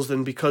two goals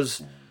then,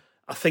 because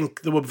I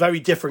think they were very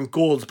different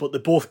goals, but they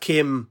both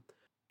came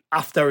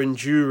after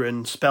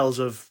enduring spells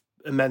of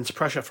immense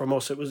pressure from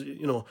us. It was,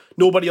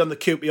 nobody on the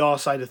QPR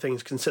side of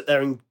things can sit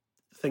there and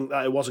think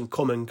that it wasn't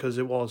coming, because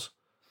it was.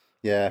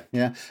 Yeah.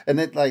 And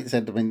it, like I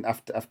said, I mean,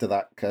 after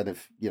that kind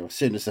of, as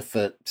soon as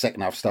the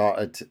second half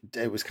started,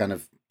 it was kind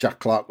of Jack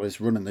Clarke was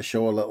running the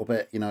show a little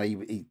bit.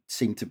 He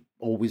seemed to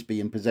always be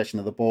in possession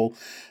of the ball,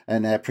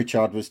 and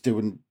Pritchard was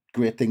doing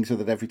great things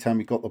with it every time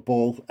he got the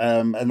ball.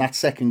 And that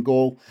second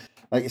goal,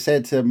 like you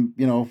said,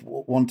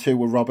 1-2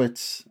 with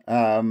Roberts,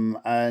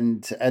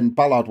 and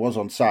Ballard was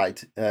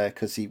onside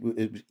because he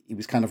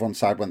was kind of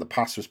onside when the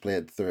pass was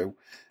played through,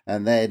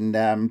 and then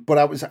but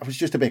I was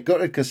just a bit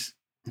gutted because,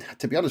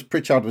 to be honest,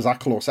 Pritchard was that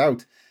close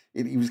out.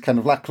 He was kind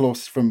of that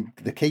close from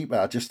the keeper.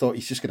 I just thought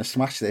he's just going to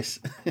smash this.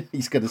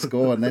 He's going to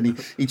score, and then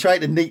he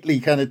tried to neatly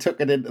kind of tuck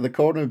it into the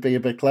corner and be a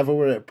bit clever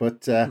with it,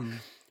 but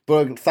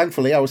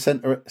thankfully I was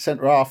centre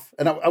half,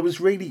 and I was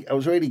really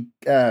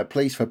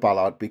pleased for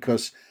Ballard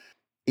because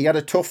he had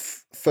a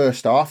tough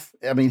first half.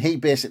 I mean, he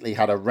basically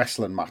had a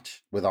wrestling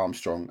match with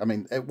Armstrong. I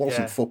mean, it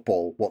wasn't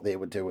football what they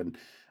were doing.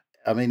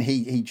 I mean,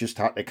 he just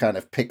had to kind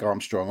of pick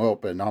Armstrong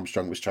up, and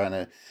Armstrong was trying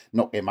to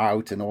knock him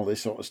out and all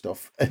this sort of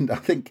stuff. And I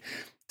think,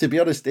 to be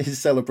honest, his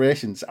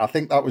celebrations, I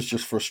think that was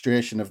just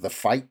frustration of the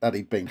fight that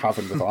he'd been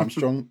having with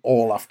Armstrong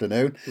all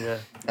afternoon. Yeah.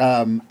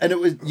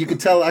 And you could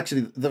tell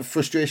actually the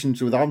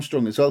frustrations with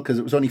Armstrong as well, because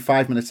it was only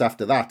 5 minutes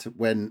after that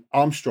when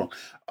Armstrong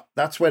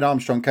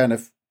kind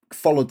of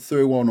followed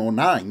through on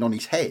 09 on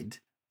his head,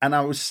 and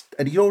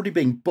he'd already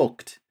been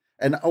booked.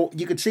 And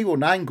you could see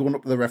 09 going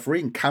up to the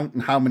referee and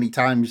counting how many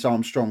times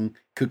Armstrong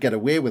could get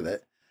away with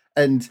it.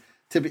 And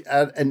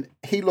and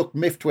he looked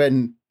miffed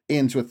when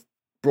Ainsworth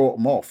brought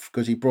him off,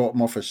 because he brought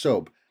him off as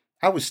sub.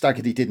 I was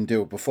staggered he didn't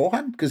do it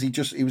beforehand, because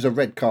he was a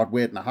red card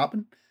waiting to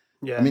happen.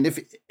 Yeah. I mean,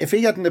 if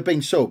he hadn't have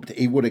been subbed,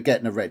 he would have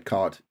gotten a red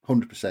card,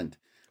 100%.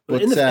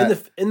 But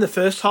in the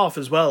first half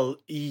as well,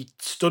 he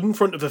stood in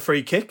front of a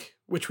free kick,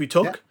 which we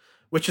took,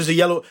 which is a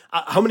yellow.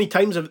 How many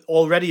times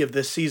already of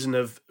this season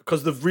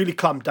because they've really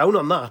clamped down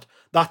on that.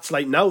 That's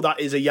like, now that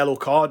is a yellow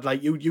card.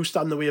 Like you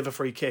stand in the way of a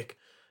free kick,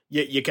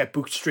 you get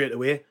booked straight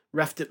away.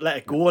 Ref let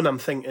it go, and I'm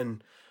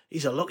thinking,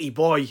 he's a lucky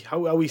boy.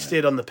 How he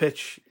stayed on the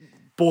pitch,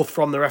 both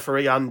from the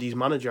referee and his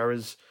manager,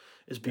 is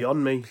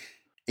beyond me.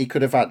 He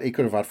could have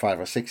had 5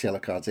 or 6 yellow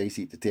cards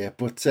easy today,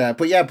 but so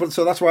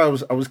that's why I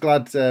was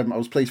glad. I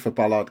was pleased for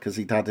Ballard, because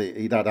he'd had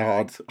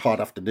a hard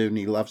afternoon.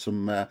 He'll have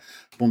some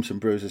bumps and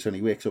bruises when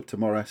he wakes up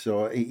tomorrow.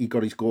 So he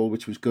got his goal,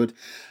 which was good.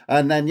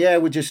 And then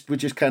we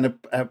just kind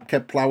of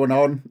kept ploughing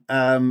on.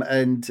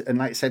 And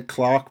like I said,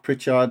 Clarke,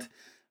 Pritchard,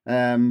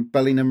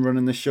 Bellingham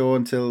running the show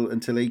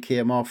until he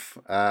came off.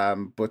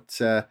 But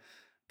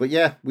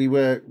yeah, we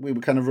were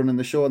kind of running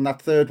the show. And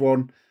that third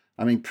one,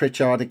 I mean,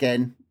 Pritchard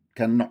again,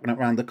 kind of knocking it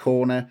around the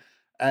corner,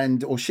 and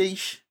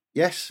Oshish,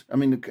 yes, I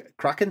mean,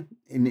 cracking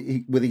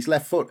with his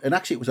left foot, and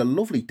actually it was a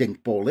lovely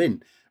dink ball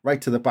in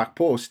right to the back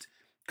post,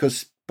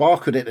 because Barr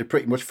could hit it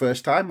pretty much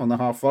first time on the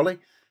half volley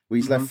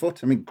with his left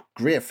foot. I mean,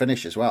 great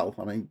finish as well.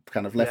 I mean,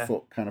 kind of left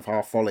foot, kind of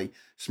half volley,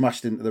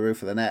 smashed into the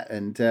roof of the net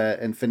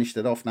and finished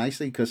it off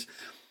nicely. Because,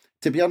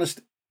 to be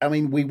honest, I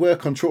mean, we were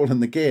controlling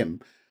the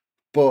game,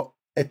 but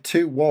at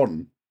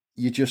 2-1.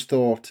 You just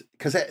thought,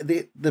 because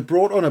they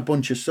brought on a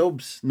bunch of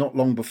subs not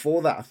long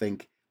before that, I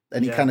think,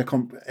 and he kind of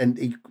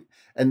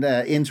And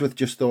Ainsworth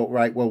just thought,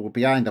 right, well, we're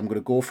behind. I'm going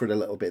to go for it a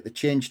little bit. They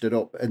changed it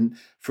up. And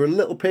for a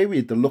little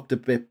period, they looked a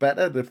bit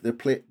better.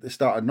 They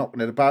started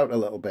knocking it about a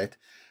little bit.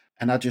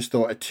 And I just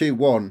thought, at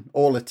 2-1,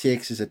 all it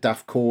takes is a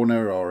daft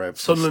corner or a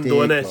Sunderland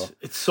mistake. doing it.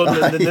 It's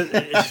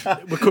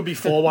Sunderland. We could be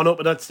 4-1 up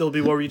and I'd still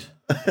be worried.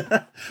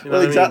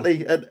 Well,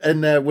 exactly. I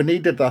mean? And we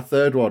needed that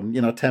third one,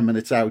 10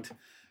 minutes out.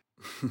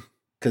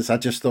 Because I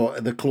just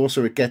thought the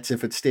closer it gets,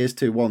 if it stays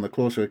 2-1, the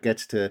closer it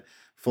gets to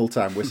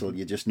full-time whistle,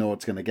 you just know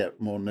it's going to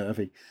get more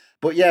nervy.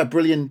 But yeah,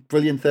 brilliant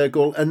third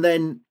goal. And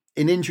then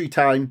in injury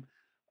time,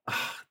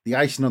 the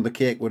icing on the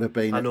cake would have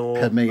been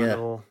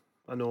Hemir.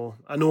 I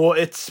know.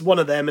 It's one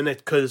of them, innit?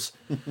 Because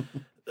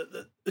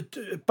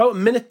about a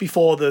minute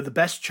before the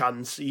best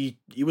chance, he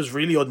was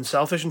really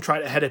unselfish and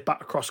tried to head it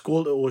back across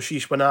goal to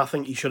Oshish when I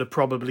think he should have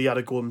probably had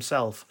a go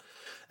himself.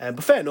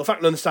 But fair enough, I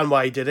can understand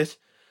why he did it.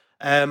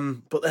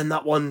 But then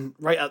that one,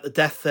 right at the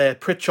death there,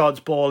 Pritchard's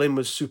ball in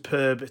was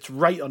superb. It's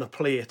right on a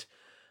plate.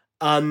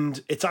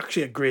 And it's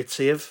actually a great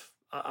save.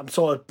 I'm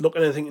sort of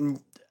looking and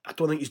thinking, I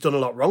don't think he's done a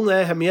lot wrong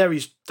there. Hemir,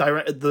 he's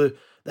directed the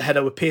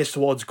header with pace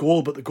towards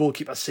goal, but the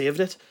goalkeeper saved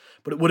it.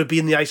 But it would have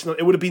been the icing.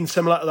 It would have been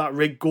similar to that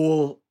rig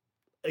goal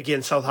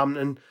against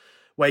Southampton,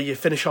 where you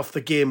finish off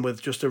the game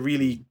with just a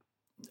really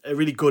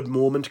good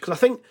moment. Because I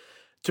think,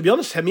 to be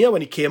honest, Hemir,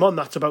 when he came on,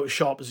 that's about as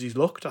sharp as he's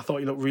looked. I thought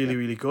he looked really,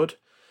 really good.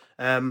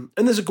 And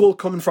there's a goal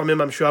coming from him,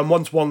 I'm sure. And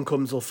once one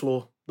comes, they'll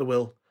flow. They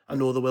will. I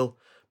know they will.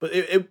 But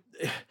it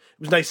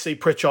was nice to see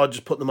Pritchard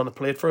just putting them on a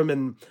plate for him,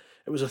 and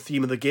it was a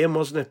theme of the game,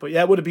 wasn't it? But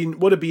yeah, it would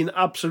have been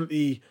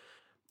absolutely.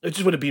 It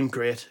just would have been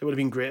great. It would have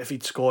been great if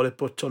he'd scored it,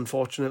 but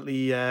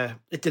unfortunately,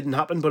 it didn't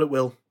happen. But it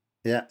will.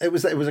 Yeah, it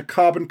was a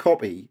carbon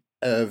copy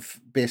of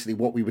basically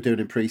what we were doing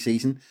in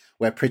pre-season,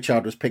 where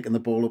Pritchard was picking the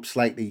ball up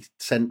slightly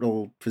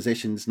central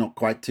positions, not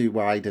quite too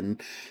wide,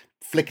 and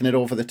flicking it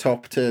over the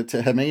top to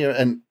Hemir.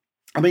 And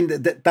I mean,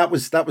 that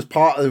was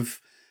part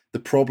of the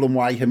problem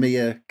why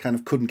Hemir kind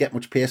of couldn't get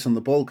much pace on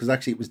the ball, because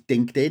actually it was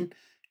dinked in.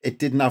 It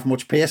didn't have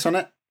much pace on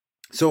it.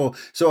 So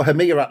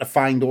Hemir had to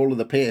find all of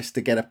the pace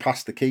to get it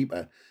past the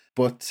keeper.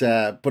 But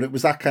it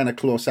was that kind of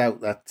close out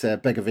that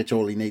Begovic,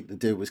 all he needed to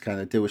do was kind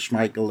of do a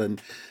Schmeichel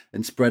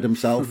and spread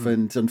himself.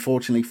 And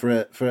unfortunately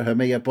for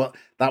Hemir, but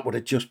that would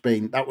have just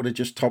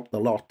topped the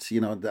lot.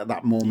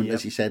 That moment,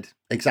 as you said,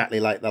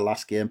 exactly like the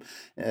last game,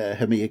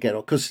 Hemir get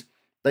up. Because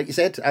like you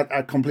said,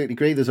 I completely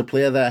agree. There's a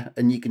player there,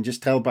 and you can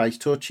just tell by his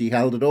touch. He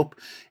held it up.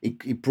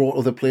 He brought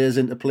other players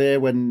into play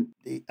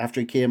after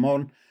he came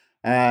on.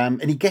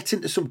 And he gets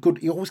into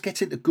he always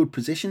gets into good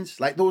positions.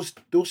 Like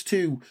those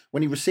two,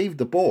 when he received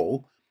the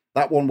ball,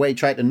 that one where he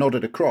tried to nod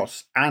it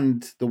across,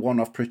 and the one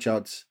off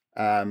Pritchard's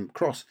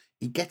cross,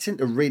 he gets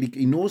into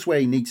he knows where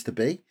he needs to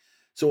be.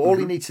 So all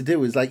he needs to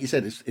do is, like you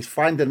said, is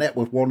find the net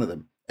with one of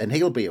them, and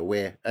he'll be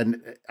aware.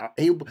 And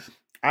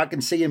I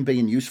can see him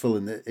being useful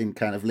in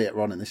kind of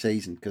later on in the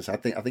season, because I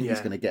think he's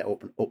going to get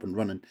up and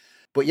running.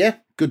 But yeah,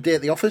 good day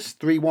at the office.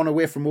 3-1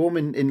 away from home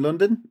in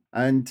London,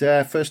 and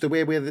first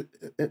away win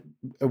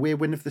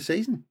of the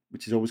season,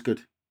 which is always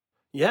good.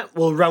 Yeah,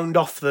 we'll round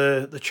off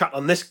the chat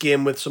on this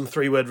game with some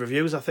 3-word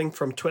reviews, I think,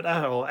 from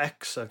Twitter or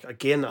X.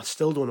 Again, I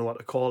still don't know what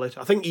to call it.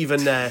 I think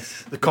even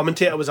the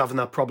commentator was having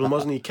that problem,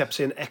 wasn't he? He kept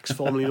saying X,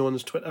 formerly known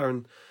as Twitter,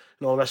 and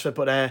all the rest of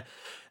it.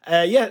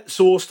 But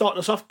so starting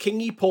us off,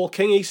 Paul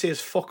Kingy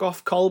says, fuck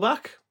off,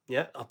 Colback.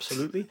 Yeah,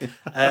 absolutely.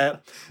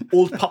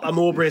 Old Papa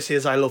Mowbray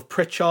says, I love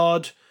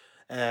Pritchard.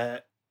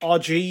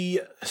 RG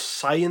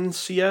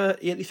Scienceer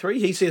 83,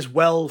 he says,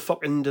 well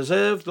fucking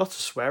deserved. Lots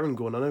of swearing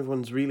going on.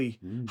 Everyone's really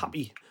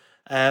happy.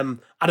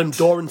 Adam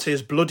Doran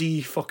says,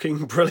 bloody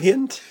fucking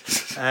brilliant.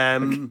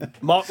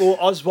 Marco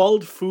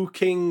Oswald,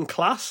 fucking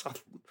class.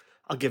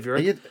 I'll give you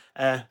it.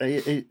 Are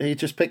you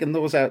just picking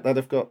those out that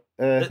have got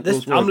those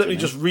words? I'm literally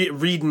just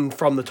reading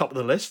from the top of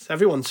the list.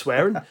 Everyone's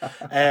swearing.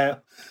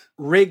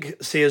 Rig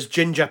says,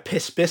 ginger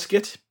piss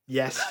biscuit.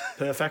 Yes,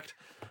 perfect.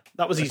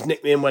 That was his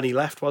nickname when he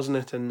left, wasn't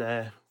it? And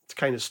it's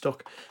kind of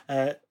stuck.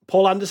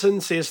 Paul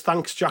Anderson says,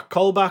 thanks, Jack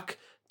Colback.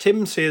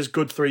 Tim says,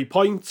 good 3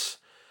 points.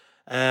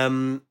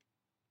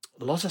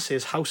 Loza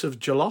says, House of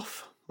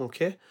Jollof.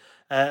 Okay.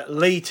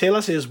 Lee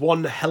Taylor says,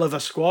 one hell of a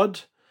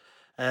squad.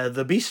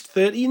 The Beast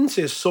 13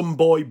 says, some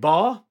boy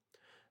bar.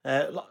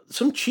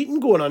 Some cheating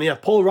going on here.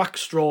 Paul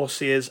Rackstraw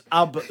says,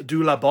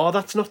 Abdullah bar.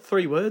 That's not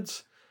 3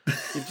 words.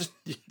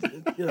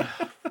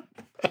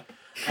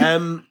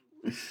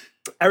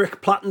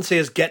 Eric Platten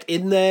says, get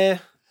in there.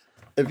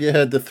 Have you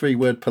heard the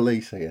 3-word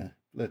police here?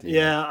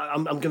 Yeah,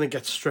 I'm going to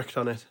get strict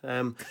on it.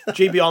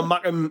 GBR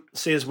Mackham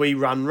says, we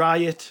ran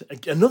riot.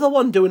 Another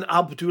one doing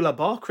Abdullah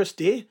bar. Chris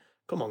Day.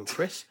 Come on,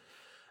 Chris.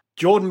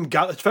 Jordan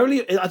I just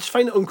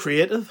find it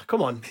uncreative.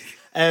 Come on.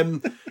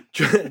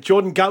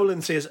 Jordan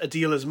Gowland says,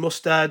 Adila's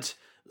mustard.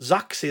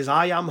 Zach says,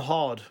 I am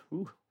hard.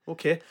 Ooh,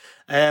 okay.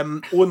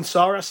 Owen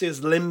Sarah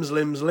says,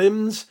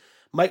 limbs.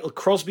 Michael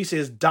Crosby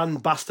says, Dan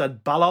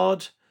Bastard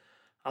Ballard.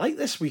 I like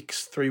this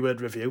week's 3-word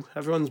review.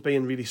 Everyone's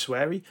being really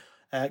sweary.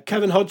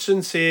 Kevin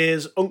Hodgson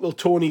says, Uncle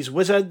Tony's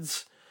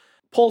Wizards.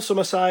 Paul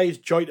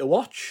Summerside, joy to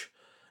watch.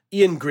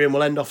 Ian Graham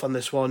will end off on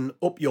this one.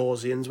 Up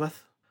yours,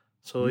 Ainsworth.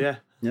 So yeah,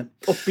 Yep.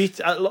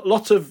 Upbeat.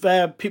 Lots of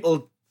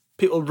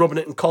people rubbing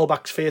it in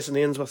Colback's face and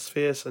Ainsworth's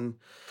face, and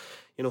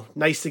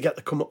nice to get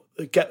the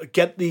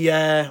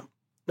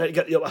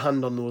upper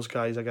hand on those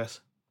guys, I guess.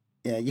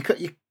 Yeah,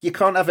 you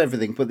can't have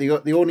everything, but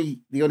the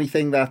only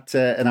thing that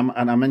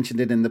and I mentioned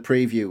it in the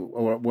preview,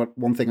 or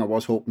one thing I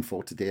was hoping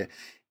for today,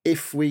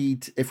 if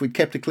we'd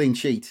kept a clean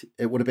sheet,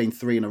 it would have been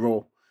 3 in a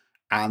row,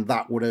 and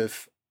that would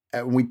have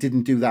we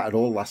didn't do that at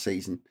all last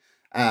season,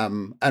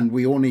 and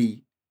we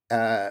only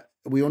had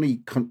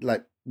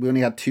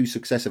 2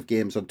 successive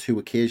games on 2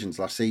 occasions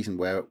last season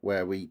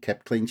where we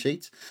kept clean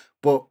sheets.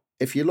 But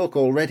if you look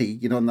already,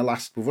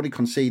 we've only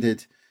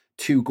conceded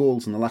 2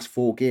 goals in the last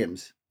 4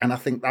 games. And I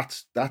think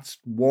that's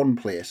one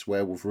place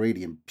where we've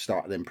really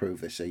started to improve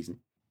this season.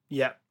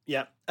 Yeah.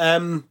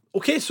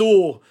 Okay,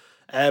 so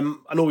I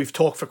know we've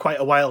talked for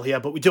quite a while here,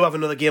 but we do have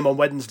another game on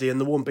Wednesday,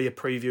 and there won't be a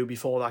preview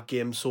before that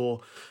game,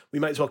 so we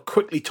might as well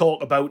quickly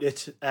talk about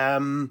it.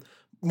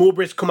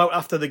 Mowbray's come out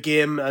after the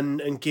game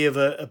and gave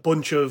a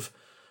bunch of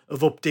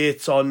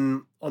updates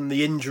on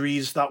the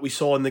injuries that we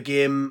saw in the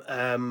game.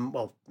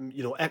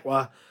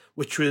 Ekwa,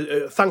 which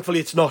was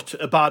thankfully it's not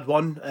a bad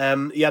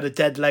one. He had a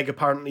dead leg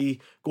apparently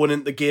going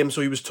into the game,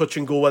 so he was touch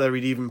and go whether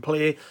he'd even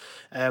play.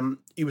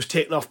 He was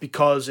taken off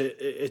because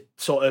it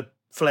sort of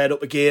flared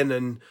up again,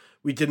 and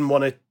we didn't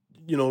want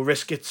to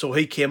risk it, so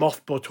he came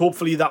off. But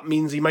hopefully that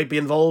means he might be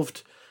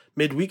involved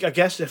midweek, I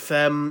guess, if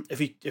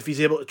he's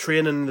able to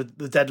train and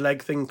the dead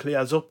leg thing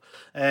clears up.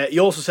 He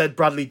also said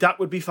Bradley Dack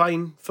would be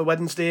fine for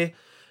Wednesday,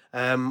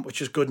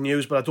 which is good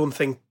news, but I don't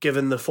think,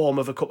 given the form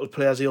of a couple of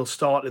players, he'll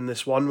start in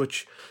this one,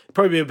 which he'd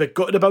probably be a bit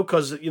gutted about,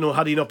 because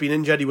had he not been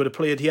injured, he would have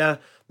played here,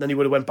 then he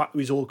would have went back to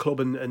his old club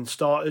and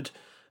started.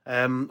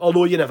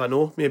 Although you never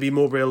know, maybe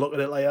Mowbray will look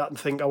at it like that and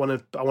think, I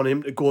want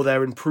him to go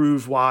there and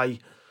prove why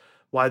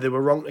they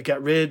were wrong to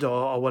get rid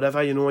or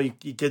whatever.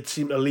 He did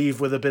seem to leave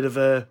with a bit of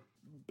a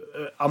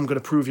I'm going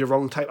to prove you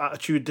wrong type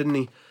attitude, didn't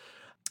he?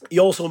 He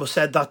also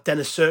said that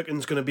Dennis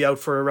Serkin's going to be out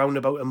for around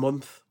about a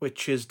month,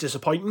 which is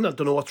disappointing. I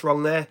don't know what's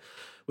wrong there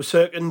with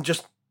Serkin.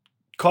 Just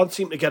can't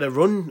seem to get a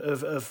run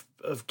of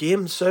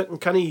games.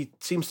 Serkin, he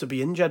seems to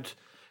be injured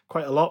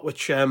quite a lot,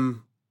 which,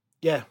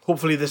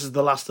 hopefully this is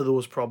the last of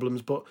those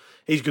problems, but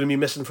he's going to be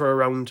missing for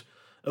around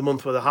a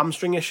month with a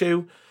hamstring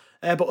issue.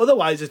 But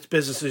otherwise, it's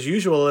business as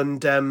usual.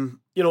 And,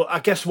 I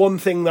guess one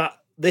thing that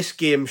this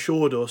game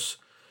showed us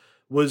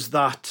was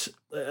that,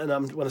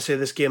 and when I say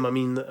this game, I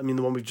mean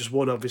the one we just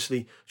won,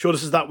 obviously, showed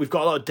us is that we've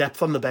got a lot of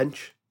depth on the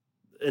bench,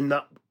 and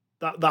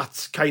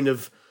that's kind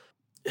of,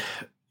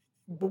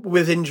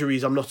 with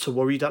injuries, I'm not so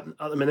worried at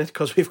the minute,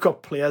 because we've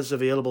got players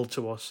available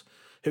to us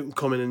who can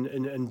come in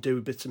and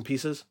do bits and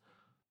pieces.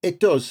 It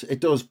does,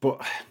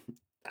 but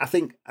I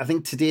think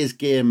today's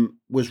game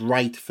was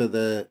right for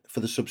the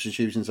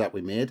substitutions that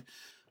we made.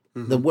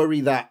 Mm-hmm. The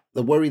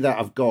worry that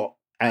I've got,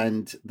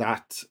 and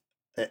that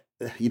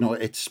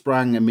it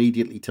sprang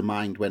immediately to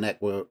mind when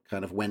Ekwa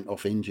kind of went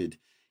off injured.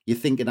 You're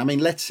thinking,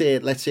 let's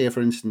say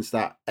for instance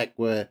that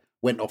Ekwa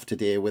went off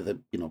today with a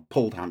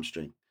pulled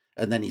hamstring,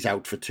 and then he's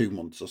out for 2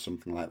 months or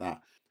something like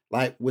that.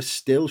 Like, we're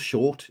still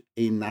short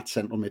in that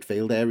central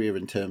midfield area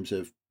in terms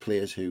of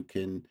players who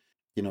can,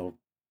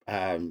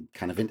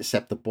 kind of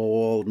intercept the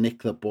ball,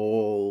 nick the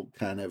ball,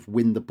 kind of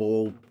win the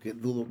ball,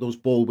 those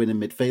ball-winning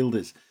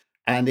midfielders.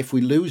 And if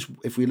we lose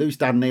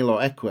Dan Neil or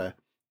Ekwa,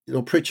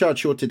 Pritchard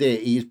showed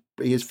today he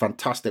is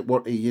fantastic.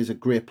 He is a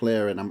great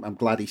player, and I'm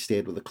glad he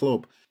stayed with the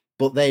club.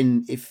 But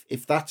then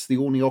if that's the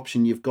only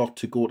option you've got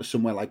to go to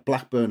somewhere like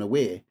Blackburn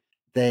away,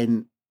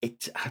 then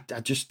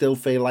I just still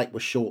feel like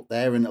we're short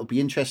there, and it'll be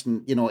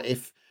interesting,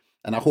 if,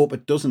 and I hope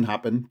it doesn't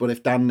happen, but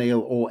if Dan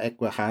Neil or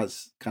Ekwa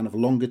has kind of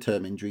longer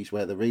term injuries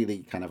where they're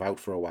really kind of out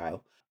for a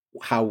while,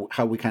 how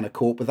we kind of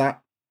cope with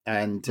that.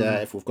 And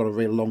if we've got a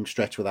real long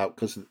stretch without,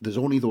 because there's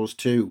only those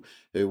two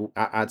who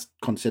I'd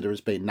consider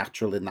as being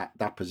natural in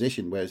that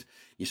position, whereas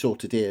you saw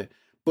today.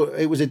 But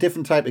it was a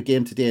different type of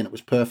game today, and it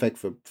was perfect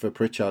for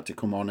Pritchard to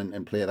come on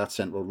and play that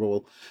central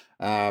role.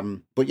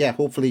 But yeah,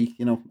 hopefully,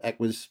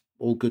 Ekwa's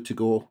all good to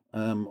go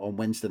on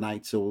Wednesday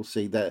night. So we'll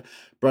see that.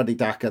 Bradley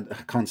Dack, I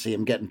can't see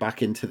him getting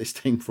back into this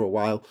team for a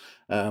while.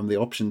 The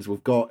options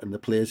we've got and the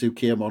players who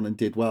came on and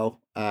did well,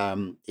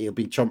 he'll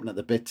be chomping at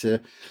the bit to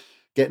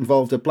get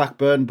involved at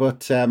Blackburn,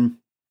 but I'm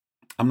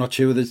not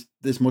sure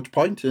there's much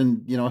point.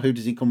 And who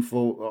does he come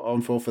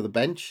on for the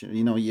bench?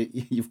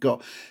 You've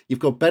got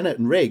Bennett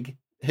and Rigg,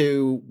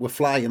 who were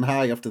flying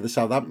high after the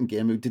Southampton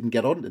game, who didn't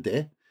get on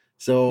today.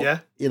 So yeah.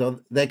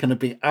 They're going to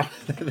be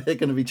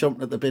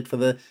chomping at the bit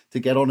to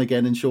get on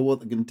again and show what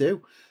they can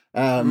do.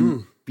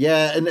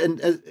 Yeah, and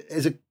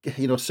as a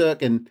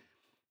Serkin,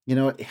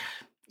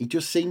 he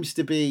just seems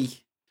to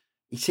be.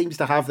 He seems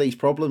to have these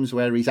problems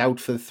where he's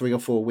out for 3 or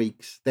 4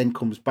 weeks, then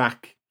comes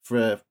back for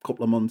a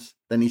couple of months,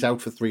 then he's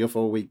out for 3 or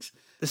 4 weeks.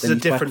 This is a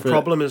different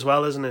problem as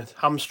well, isn't it?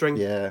 Hamstring.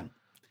 Yeah.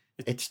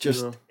 It's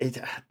just,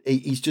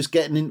 he's just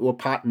getting into a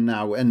pattern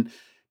now. And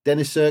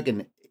Dennis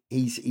Serkin,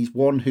 he's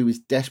one who is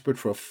desperate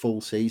for a full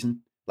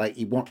season. Like,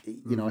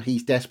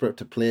 he's desperate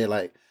to play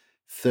like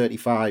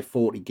 35,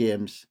 40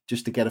 games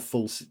just to get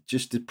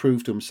just to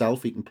prove to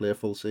himself he can play a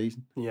full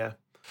season. Yeah.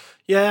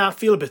 Yeah, I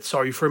feel a bit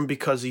sorry for him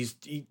because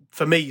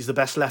for me, he's the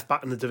best left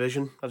back in the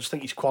division. I just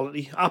think he's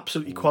quality,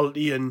 absolutely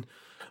quality, and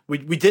we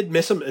did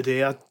miss him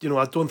today. I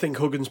don't think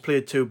Huggins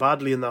played too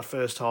badly in that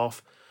first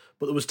half,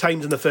 but there was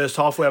times in the first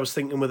half where I was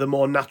thinking with a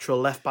more natural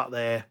left back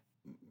there,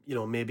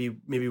 maybe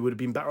would have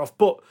been better off.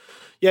 But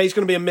yeah, he's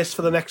going to be a miss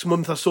for the next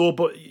month or so.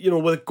 But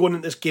we're going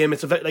into this game.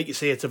 It's like you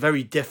say, it's a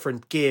very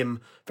different game,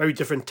 very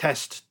different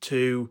test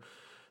to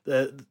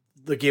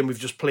the game we've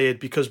just played,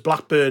 because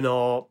Blackburn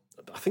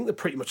I think they're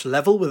pretty much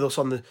level with us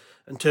in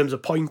terms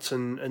of points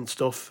and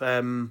stuff.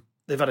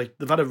 They've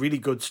had a really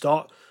good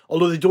start,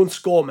 although they don't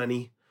score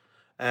many.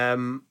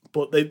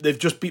 But they've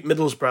just beat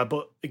Middlesbrough.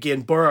 But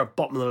again, Borough are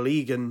bottom of the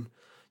league, and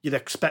you'd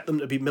expect them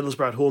to beat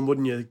Middlesbrough at home,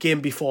 wouldn't you? The game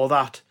before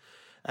that,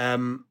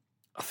 I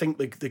think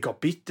they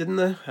got beat, didn't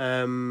they?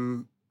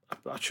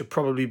 I should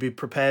probably be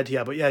prepared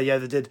here, but yeah,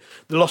 they did.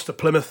 They lost to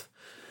Plymouth.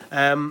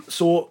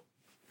 So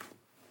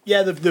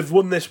yeah, they've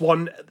won this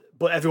one,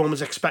 but everyone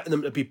was expecting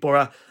them to beat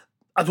Borough.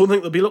 I don't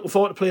think they'll be looking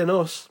forward to playing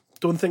us.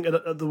 Don't think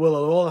they will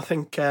at all. I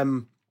think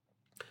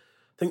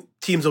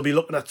teams will be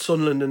looking at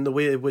Sunderland and the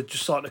way we're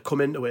just starting to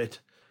come into it,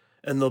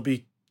 and they'll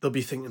be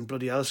thinking,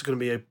 bloody hell, this is going to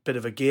be a bit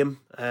of a game.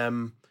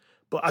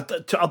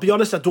 But I'll be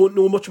honest, I don't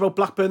know much about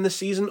Blackburn this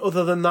season,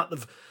 other than that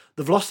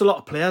they've lost a lot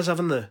of players,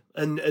 haven't they?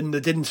 And they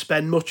didn't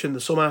spend much in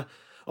the summer.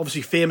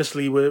 Obviously,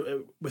 famously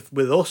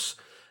with us,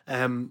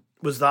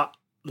 was that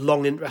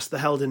long interest they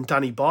held in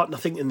Danny Barton. I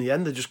think in the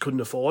end they just couldn't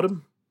afford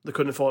him. They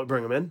couldn't afford to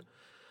bring him in.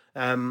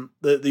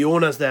 The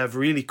owners there have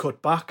really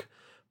cut back,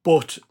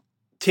 but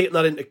taking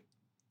that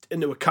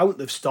into account,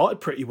 they've started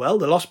pretty well.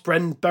 They lost I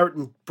can't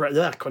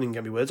even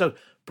get my words out.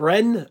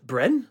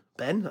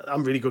 Ben,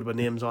 I'm really good with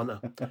names, aren't I?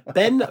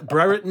 Ben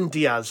Brereton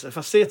Diaz. If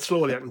I say it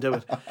slowly, I can do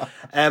it.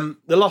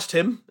 They lost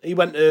him. He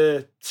went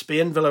to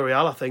Spain,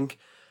 Villarreal, I think,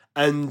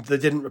 and they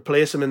didn't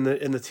replace him in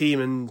the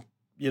team. And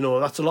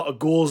that's a lot of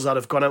goals that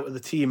have gone out of the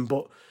team.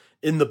 But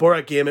in the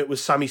Borough game, it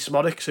was Sammy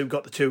Smodics who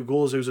got the 2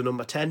 goals. Who was a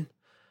number 10.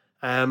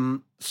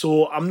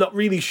 So I'm not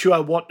really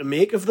sure what to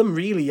make of them,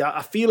 really.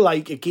 I feel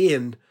like,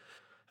 again,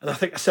 and I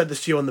think I said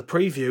this to you on the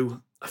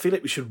preview, I feel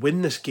like we should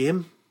win this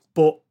game.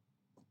 But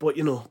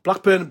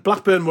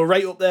Blackburn were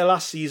right up there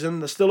last season.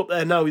 They're still up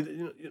there now.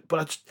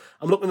 But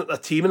I'm looking at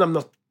that team,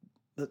 and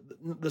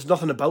there's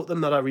nothing about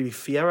them that I really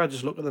fear. I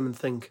just look at them and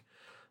think,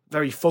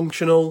 very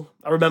functional.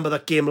 I remember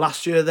that game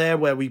last year there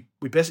where we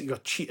basically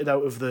got cheated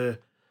out of the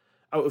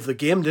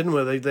game, didn't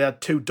we? They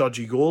had 2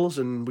 dodgy goals,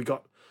 and we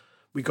got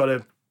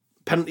a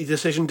penalty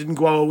decision didn't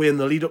go our way in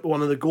the lead up to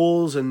one of the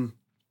goals, and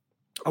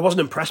I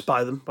wasn't impressed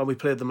by them when we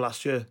played them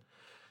last year.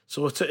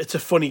 So it's a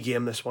funny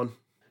game, this one.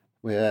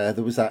 Yeah, it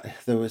was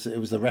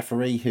the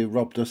referee who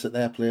robbed us at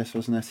their place,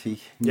 wasn't it? He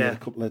made a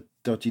couple of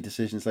dodgy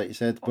decisions, like you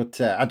said. But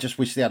I just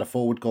wish they had a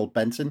forward called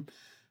Benson,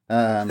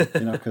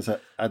 because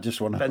I just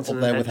want to up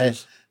there with him.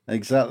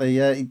 Exactly,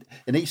 yeah.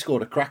 And he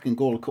scored a cracking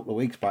goal a couple of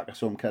weeks back. I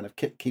saw him kind of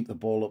keep the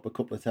ball up a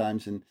couple of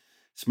times and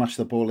smash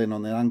the ball in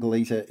on the angle.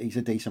 He's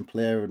a decent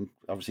player, and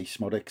obviously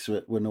Smodics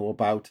we know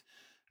about.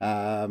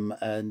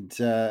 And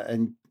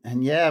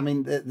yeah, I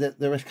mean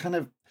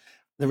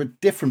they're a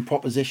different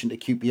proposition to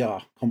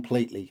QPR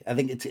completely. I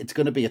think it's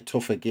going to be a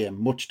tougher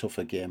game, much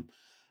tougher game.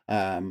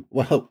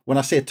 Well, when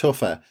I say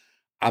tougher,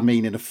 I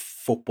mean in a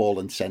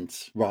footballing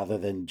sense, rather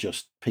than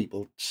just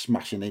people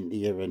smashing into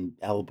you and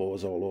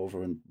elbows all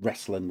over and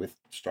wrestling with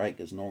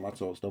strikers and all that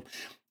sort of stuff.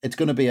 It's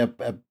going to be a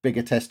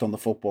bigger test on the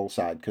football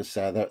side, because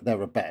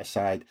they're a better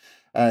side,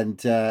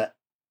 and yeah,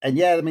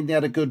 I mean they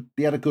had a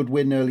good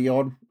win early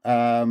on.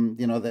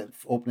 The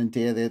opening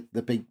day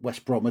they beat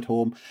West Brom at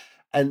home,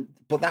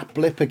 but that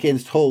blip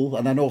against Hull,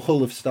 and I know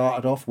Hull have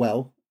started off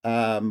well,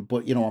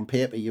 but on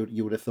paper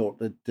you would have thought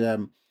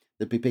that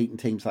they'd be beating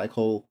teams like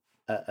Hull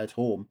at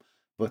home.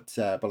 But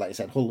like I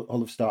said, Hull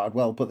have started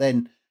well. But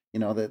then,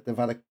 they've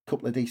had a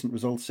couple of decent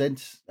results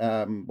since.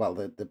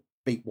 They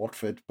beat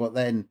Watford, but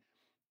then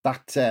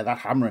that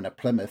hammering at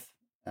Plymouth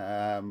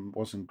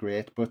wasn't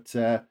great. But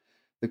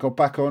they got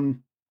back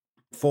on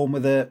form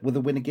with a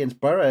win against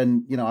Borough,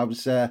 and I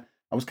was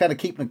kind of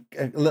keeping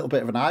a little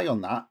bit of an eye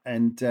on that,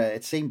 and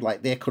it seemed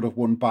like they could have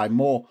won by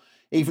more,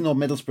 even though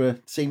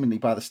Middlesbrough seemingly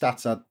by the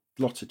stats had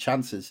lots of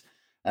chances.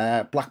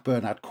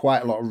 Blackburn had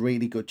quite a lot of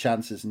really good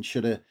chances and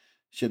should have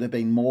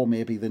been more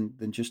maybe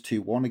than just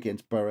 2-1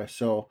 against Borough.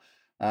 So,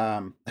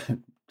 that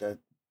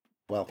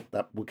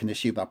we can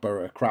assume that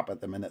Borough are crap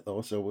at the minute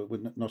though, so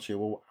we're not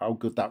sure how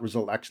good that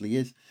result actually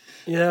is.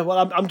 Yeah,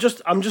 well, I'm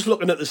just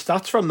looking at the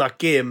stats from that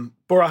game.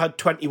 Borough had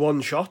 21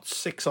 shots,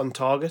 6 on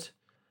target,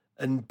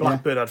 and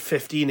Blackburn had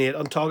 15, 8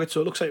 on target. So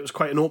it looks like it was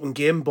quite an open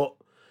game. But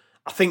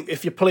I think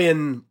if you're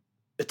playing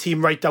a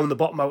team right down the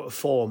bottom out of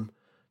form,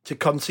 to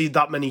concede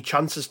that many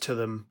chances to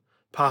them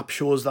perhaps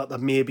shows that they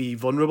may be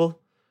vulnerable.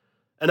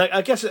 And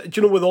I guess,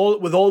 with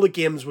all the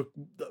games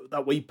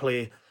that we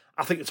play,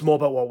 I think it's more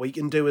about what we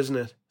can do, isn't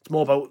it? It's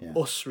more about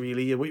us,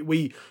 really.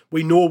 We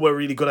know we're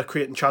really good at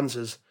creating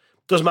chances.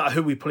 Doesn't matter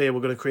who we play,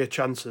 we're going to create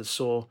chances.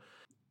 So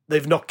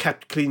they've not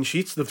kept clean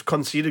sheets. They've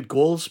conceded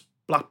goals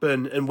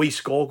Blackburn and we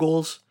score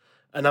goals.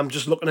 And I'm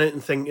just looking at it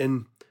and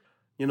thinking,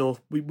 you know,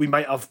 we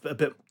might have a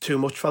bit too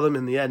much for them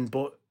in the end,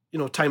 but, you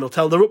know, time will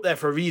tell. They're up there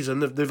for a reason.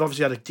 They've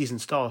obviously had a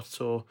decent start,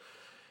 so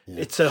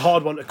it's a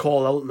hard one to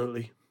call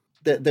ultimately.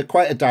 They're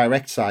quite a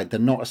direct side. They're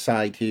not a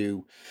side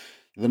who...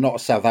 They're not a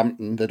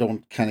Southampton. They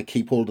don't kind of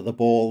keep hold of the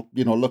ball.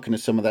 You know, looking at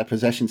some of their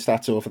possession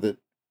stats over the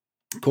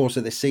course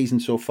of this season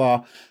so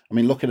far, I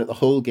mean, looking at the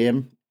whole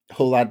game,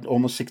 Hull had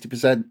almost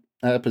 60%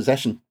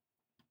 possession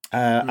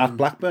at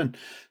Blackburn.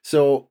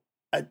 So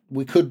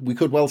we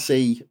could well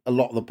see a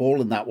lot of the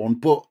ball in that one.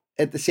 But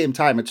at the same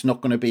time, it's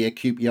not going to be a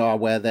QPR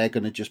where they're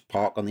going to just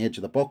park on the edge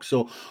of the box.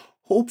 So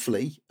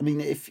hopefully, I mean,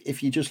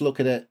 if you just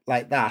look at it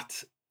like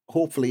that,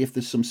 hopefully if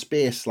there's some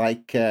space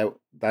like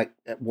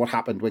what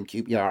happened when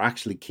QPR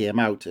actually came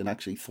out and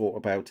actually thought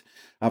about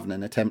having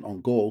an attempt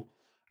on goal,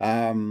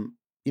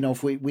 you know,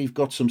 if we've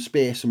got some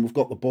space and we've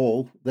got the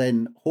ball,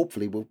 then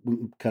hopefully we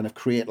can kind of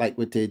create like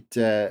we did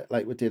at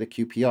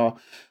QPR.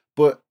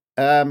 But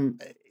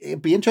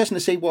it'd be interesting to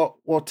see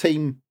what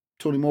team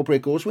Tony Mowbray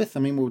goes with.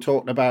 I mean, we were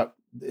talking about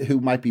who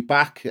might be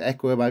back.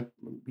 Ekwah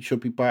should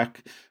be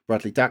back.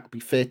 Bradley Dack will be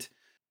fit.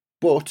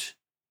 But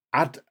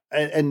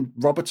and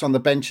Roberts on the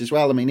bench as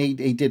well. I mean,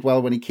 he did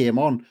well when he came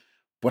on.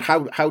 But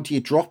how do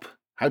you drop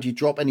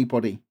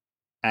anybody?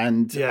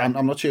 And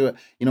I'm not sure.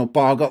 You know,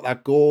 Barr got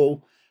that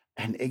goal.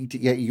 And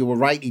you were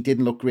right. He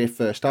didn't look great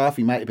first half.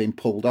 He might have been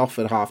pulled off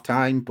at half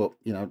time, but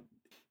you know,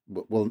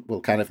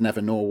 we'll kind of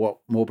never know what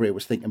Mowbray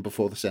was thinking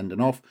before the sending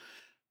off.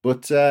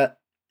 But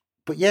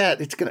yeah,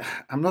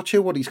 I'm not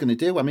sure what he's gonna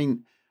do. I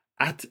mean,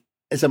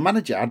 as a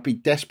manager, I'd be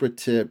desperate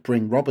to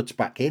bring Roberts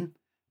back in,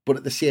 but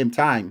at the same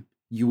time,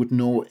 you would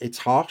know it's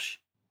harsh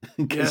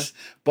because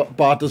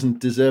Barr doesn't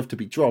deserve to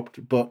be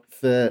dropped. But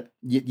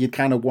you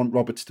kind of want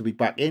Roberts to be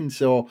back in.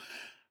 So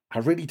I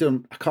really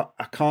don't.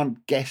 I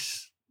can't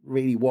guess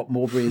really what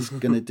Mowbray is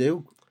going to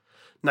do.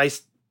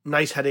 Nice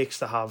headaches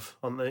to have.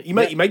 He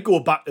might go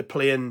back to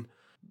playing,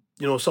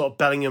 you know, sort of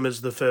Bellingham as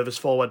the furthest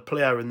forward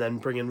player and then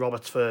bringing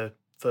Roberts for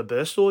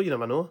Burstow. You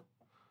never know.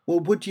 Well,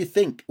 would you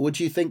think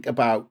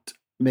about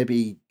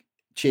maybe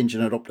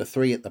changing it up to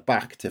 3 at the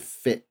back to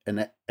fit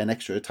an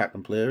extra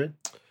attacking player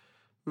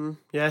in?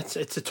 Yeah,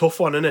 it's a tough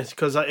one, isn't it?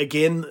 Because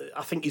again,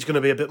 I think he's going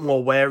to be a bit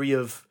more wary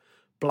of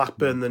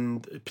Blackburn than,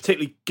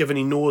 particularly given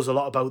he knows a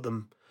lot about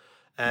them.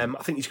 I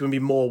think he's going to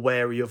be more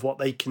wary of what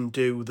they can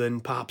do than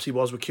perhaps he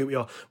was with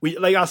QPR.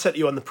 Like I said to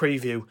you on the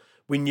preview,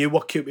 we knew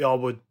what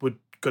QPR would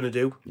going to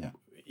do. Yeah.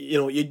 You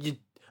know,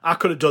 I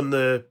could have done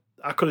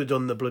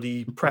the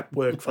bloody prep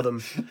work for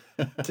them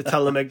to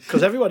tell them,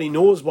 because everybody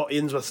knows what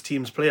Ainsworth's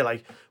teams play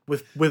like.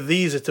 With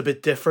these, it's a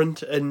bit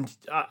different, and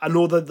I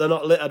know that they're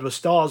not littered with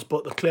stars,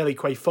 but they're clearly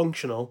quite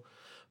functional.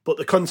 But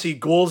they concede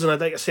goals, and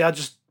like I say,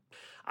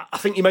 I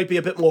think you might be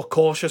a bit more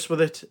cautious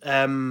with it.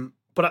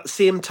 But at the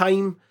same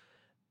time,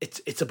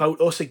 it's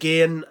about us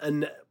again,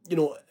 and you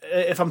know,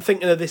 if I'm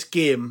thinking of this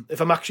game,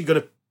 if I'm actually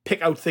going to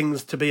pick out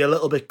things to be a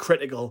little bit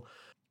critical,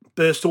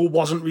 Burstow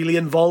wasn't really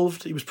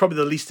involved. He was probably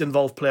the least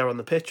involved player on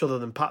the pitch, other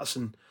than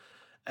Patterson.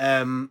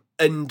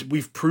 And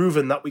we've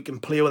proven that we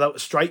can play without a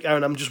striker,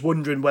 and I'm just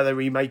wondering whether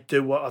he might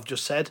do what I've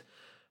just said,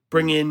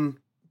 bring in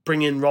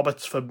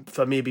Roberts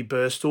for maybe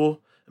Burstow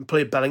and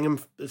play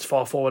Bellingham as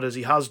far forward as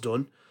he has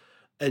done,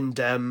 and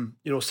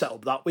you know, set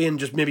up that way and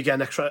just maybe get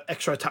an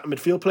extra attacking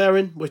midfield player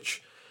in,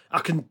 which I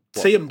can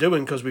see him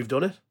doing because we've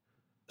done it.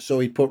 So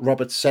he put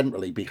Roberts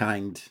centrally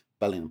behind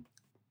Bellingham.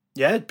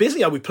 Yeah,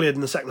 basically how we played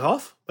in the second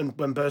half when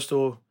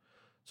Burstow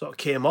sort of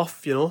came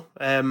off, you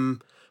know.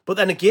 But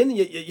then again,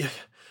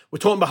 we're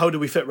talking about how do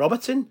we fit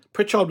Roberts in.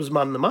 Pritchard was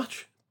man of the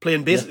match,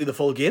 playing basically the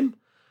full game.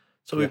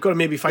 So we've got to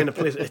maybe find a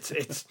place.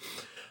 It's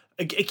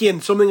again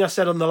something I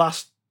said on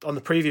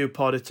the preview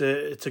pod.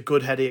 It's a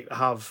good headache to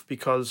have,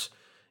 because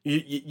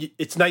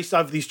it's nice to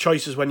have these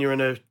choices when you're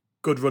in a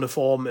good run of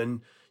form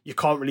and you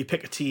can't really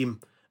pick a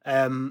team.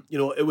 You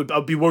know,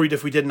 I'd be worried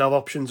if we didn't have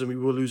options and we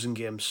were losing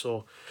games.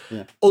 So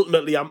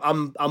ultimately,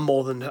 I'm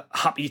more than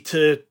happy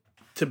to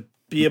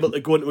be able to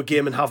go into a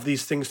game and have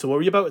these things to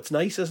worry about. It's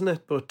nice, isn't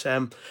it? But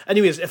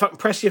anyways, if I can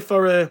press you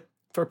for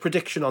a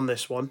prediction on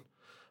this one,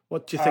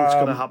 what do you think is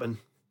going to happen?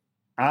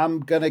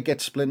 I'm going to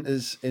get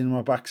splinters in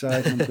my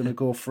backside. I'm going to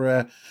go for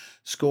a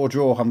score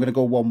draw. I'm going to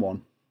go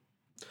 1-1.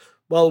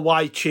 Well,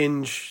 why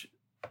change,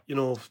 you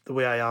know, the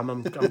way I am?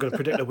 I'm going to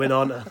predict a win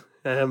on.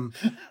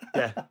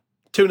 Yeah.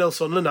 2-0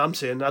 Sunderland, I'm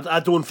saying. I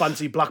don't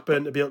fancy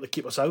Blackburn to be able to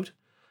keep us out.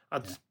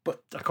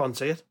 But I can't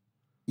see it.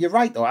 You're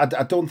right, though. I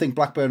don't think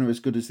Blackburn are as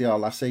good as they are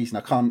last season.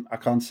 I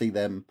can't see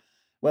them.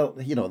 Well,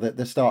 you know,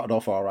 they started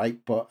off all right,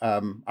 but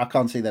I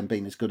can't see them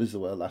being as good as they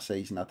were last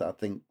season. I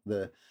think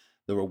they're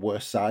a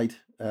worse side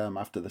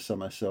after the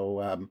summer.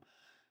 So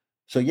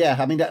yeah,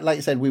 I mean, like I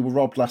said, we were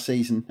robbed last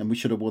season and we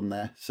should have won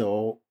there.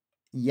 So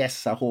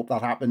yes, I hope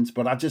that happens.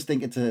 But I just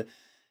think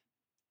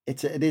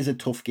it is a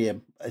tough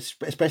game,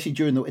 especially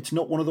it's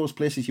not one of those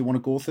places you want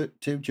to go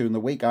to during the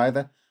week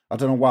either. I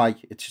don't know why.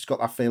 It's just got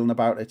that feeling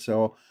about it.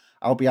 So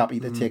I'll be happy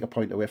to take a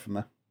point away from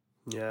there.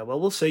 Yeah, well,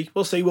 we'll see.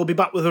 We'll be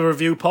back with a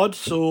review pod.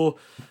 So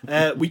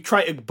we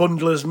try to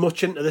bundle as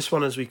much into this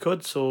one as we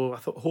could. So I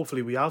thought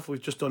hopefully we have.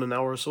 We've just done an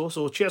hour or so.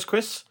 So cheers,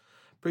 Chris.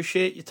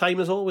 Appreciate your time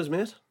as always,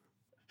 mate.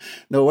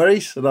 No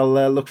worries. And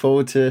I'll look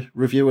forward to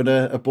reviewing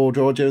a ball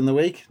draw during the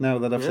week now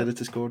that I've said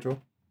it's a score draw.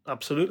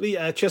 Absolutely.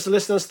 Cheers to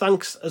listeners.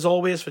 Thanks as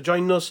always for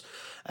joining us.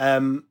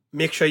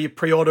 Make sure you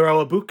pre-order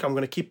our book. I'm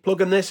going to keep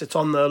plugging this. It's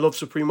on the Love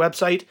Supreme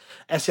website,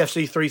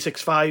 SFC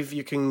 365.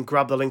 You can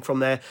grab the link from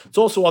there. It's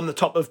also on the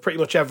top of pretty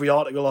much every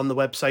article on the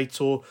website.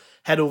 So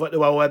head over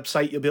to our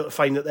website. You'll be able to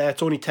find it there.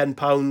 It's only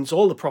 £10.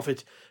 All the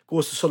profit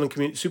goes to Sunderland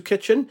Community Soup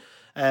Kitchen.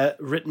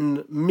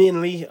 Written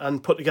mainly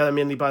and put together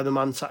mainly by the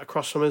man sat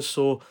across from us.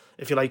 So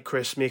if you like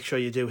Chris, make sure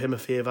you do him a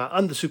favour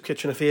and the Soup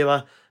Kitchen a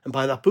favour and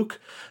buy that book.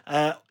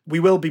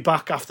 We will be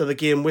back after the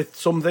game with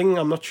something.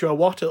 I'm not sure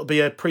what. It'll be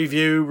a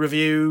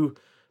review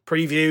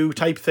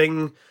type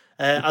thing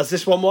as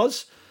this one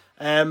was.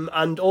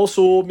 And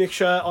also make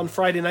sure on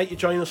Friday night you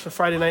join us for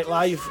Friday Night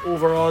Live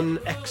over on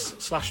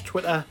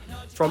X/Twitter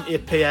from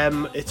 8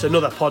 p.m. It's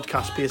another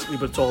podcast basically,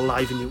 but it's all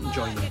live and you can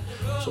join in.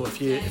 So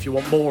if you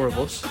want more of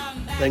us,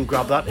 then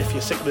grab that. If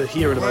you're sick of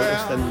hearing about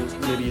us,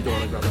 then maybe you don't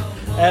want to grab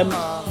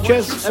it.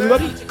 Cheers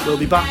everybody. We'll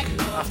be back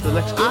after the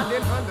next game. I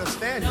didn't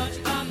understand it.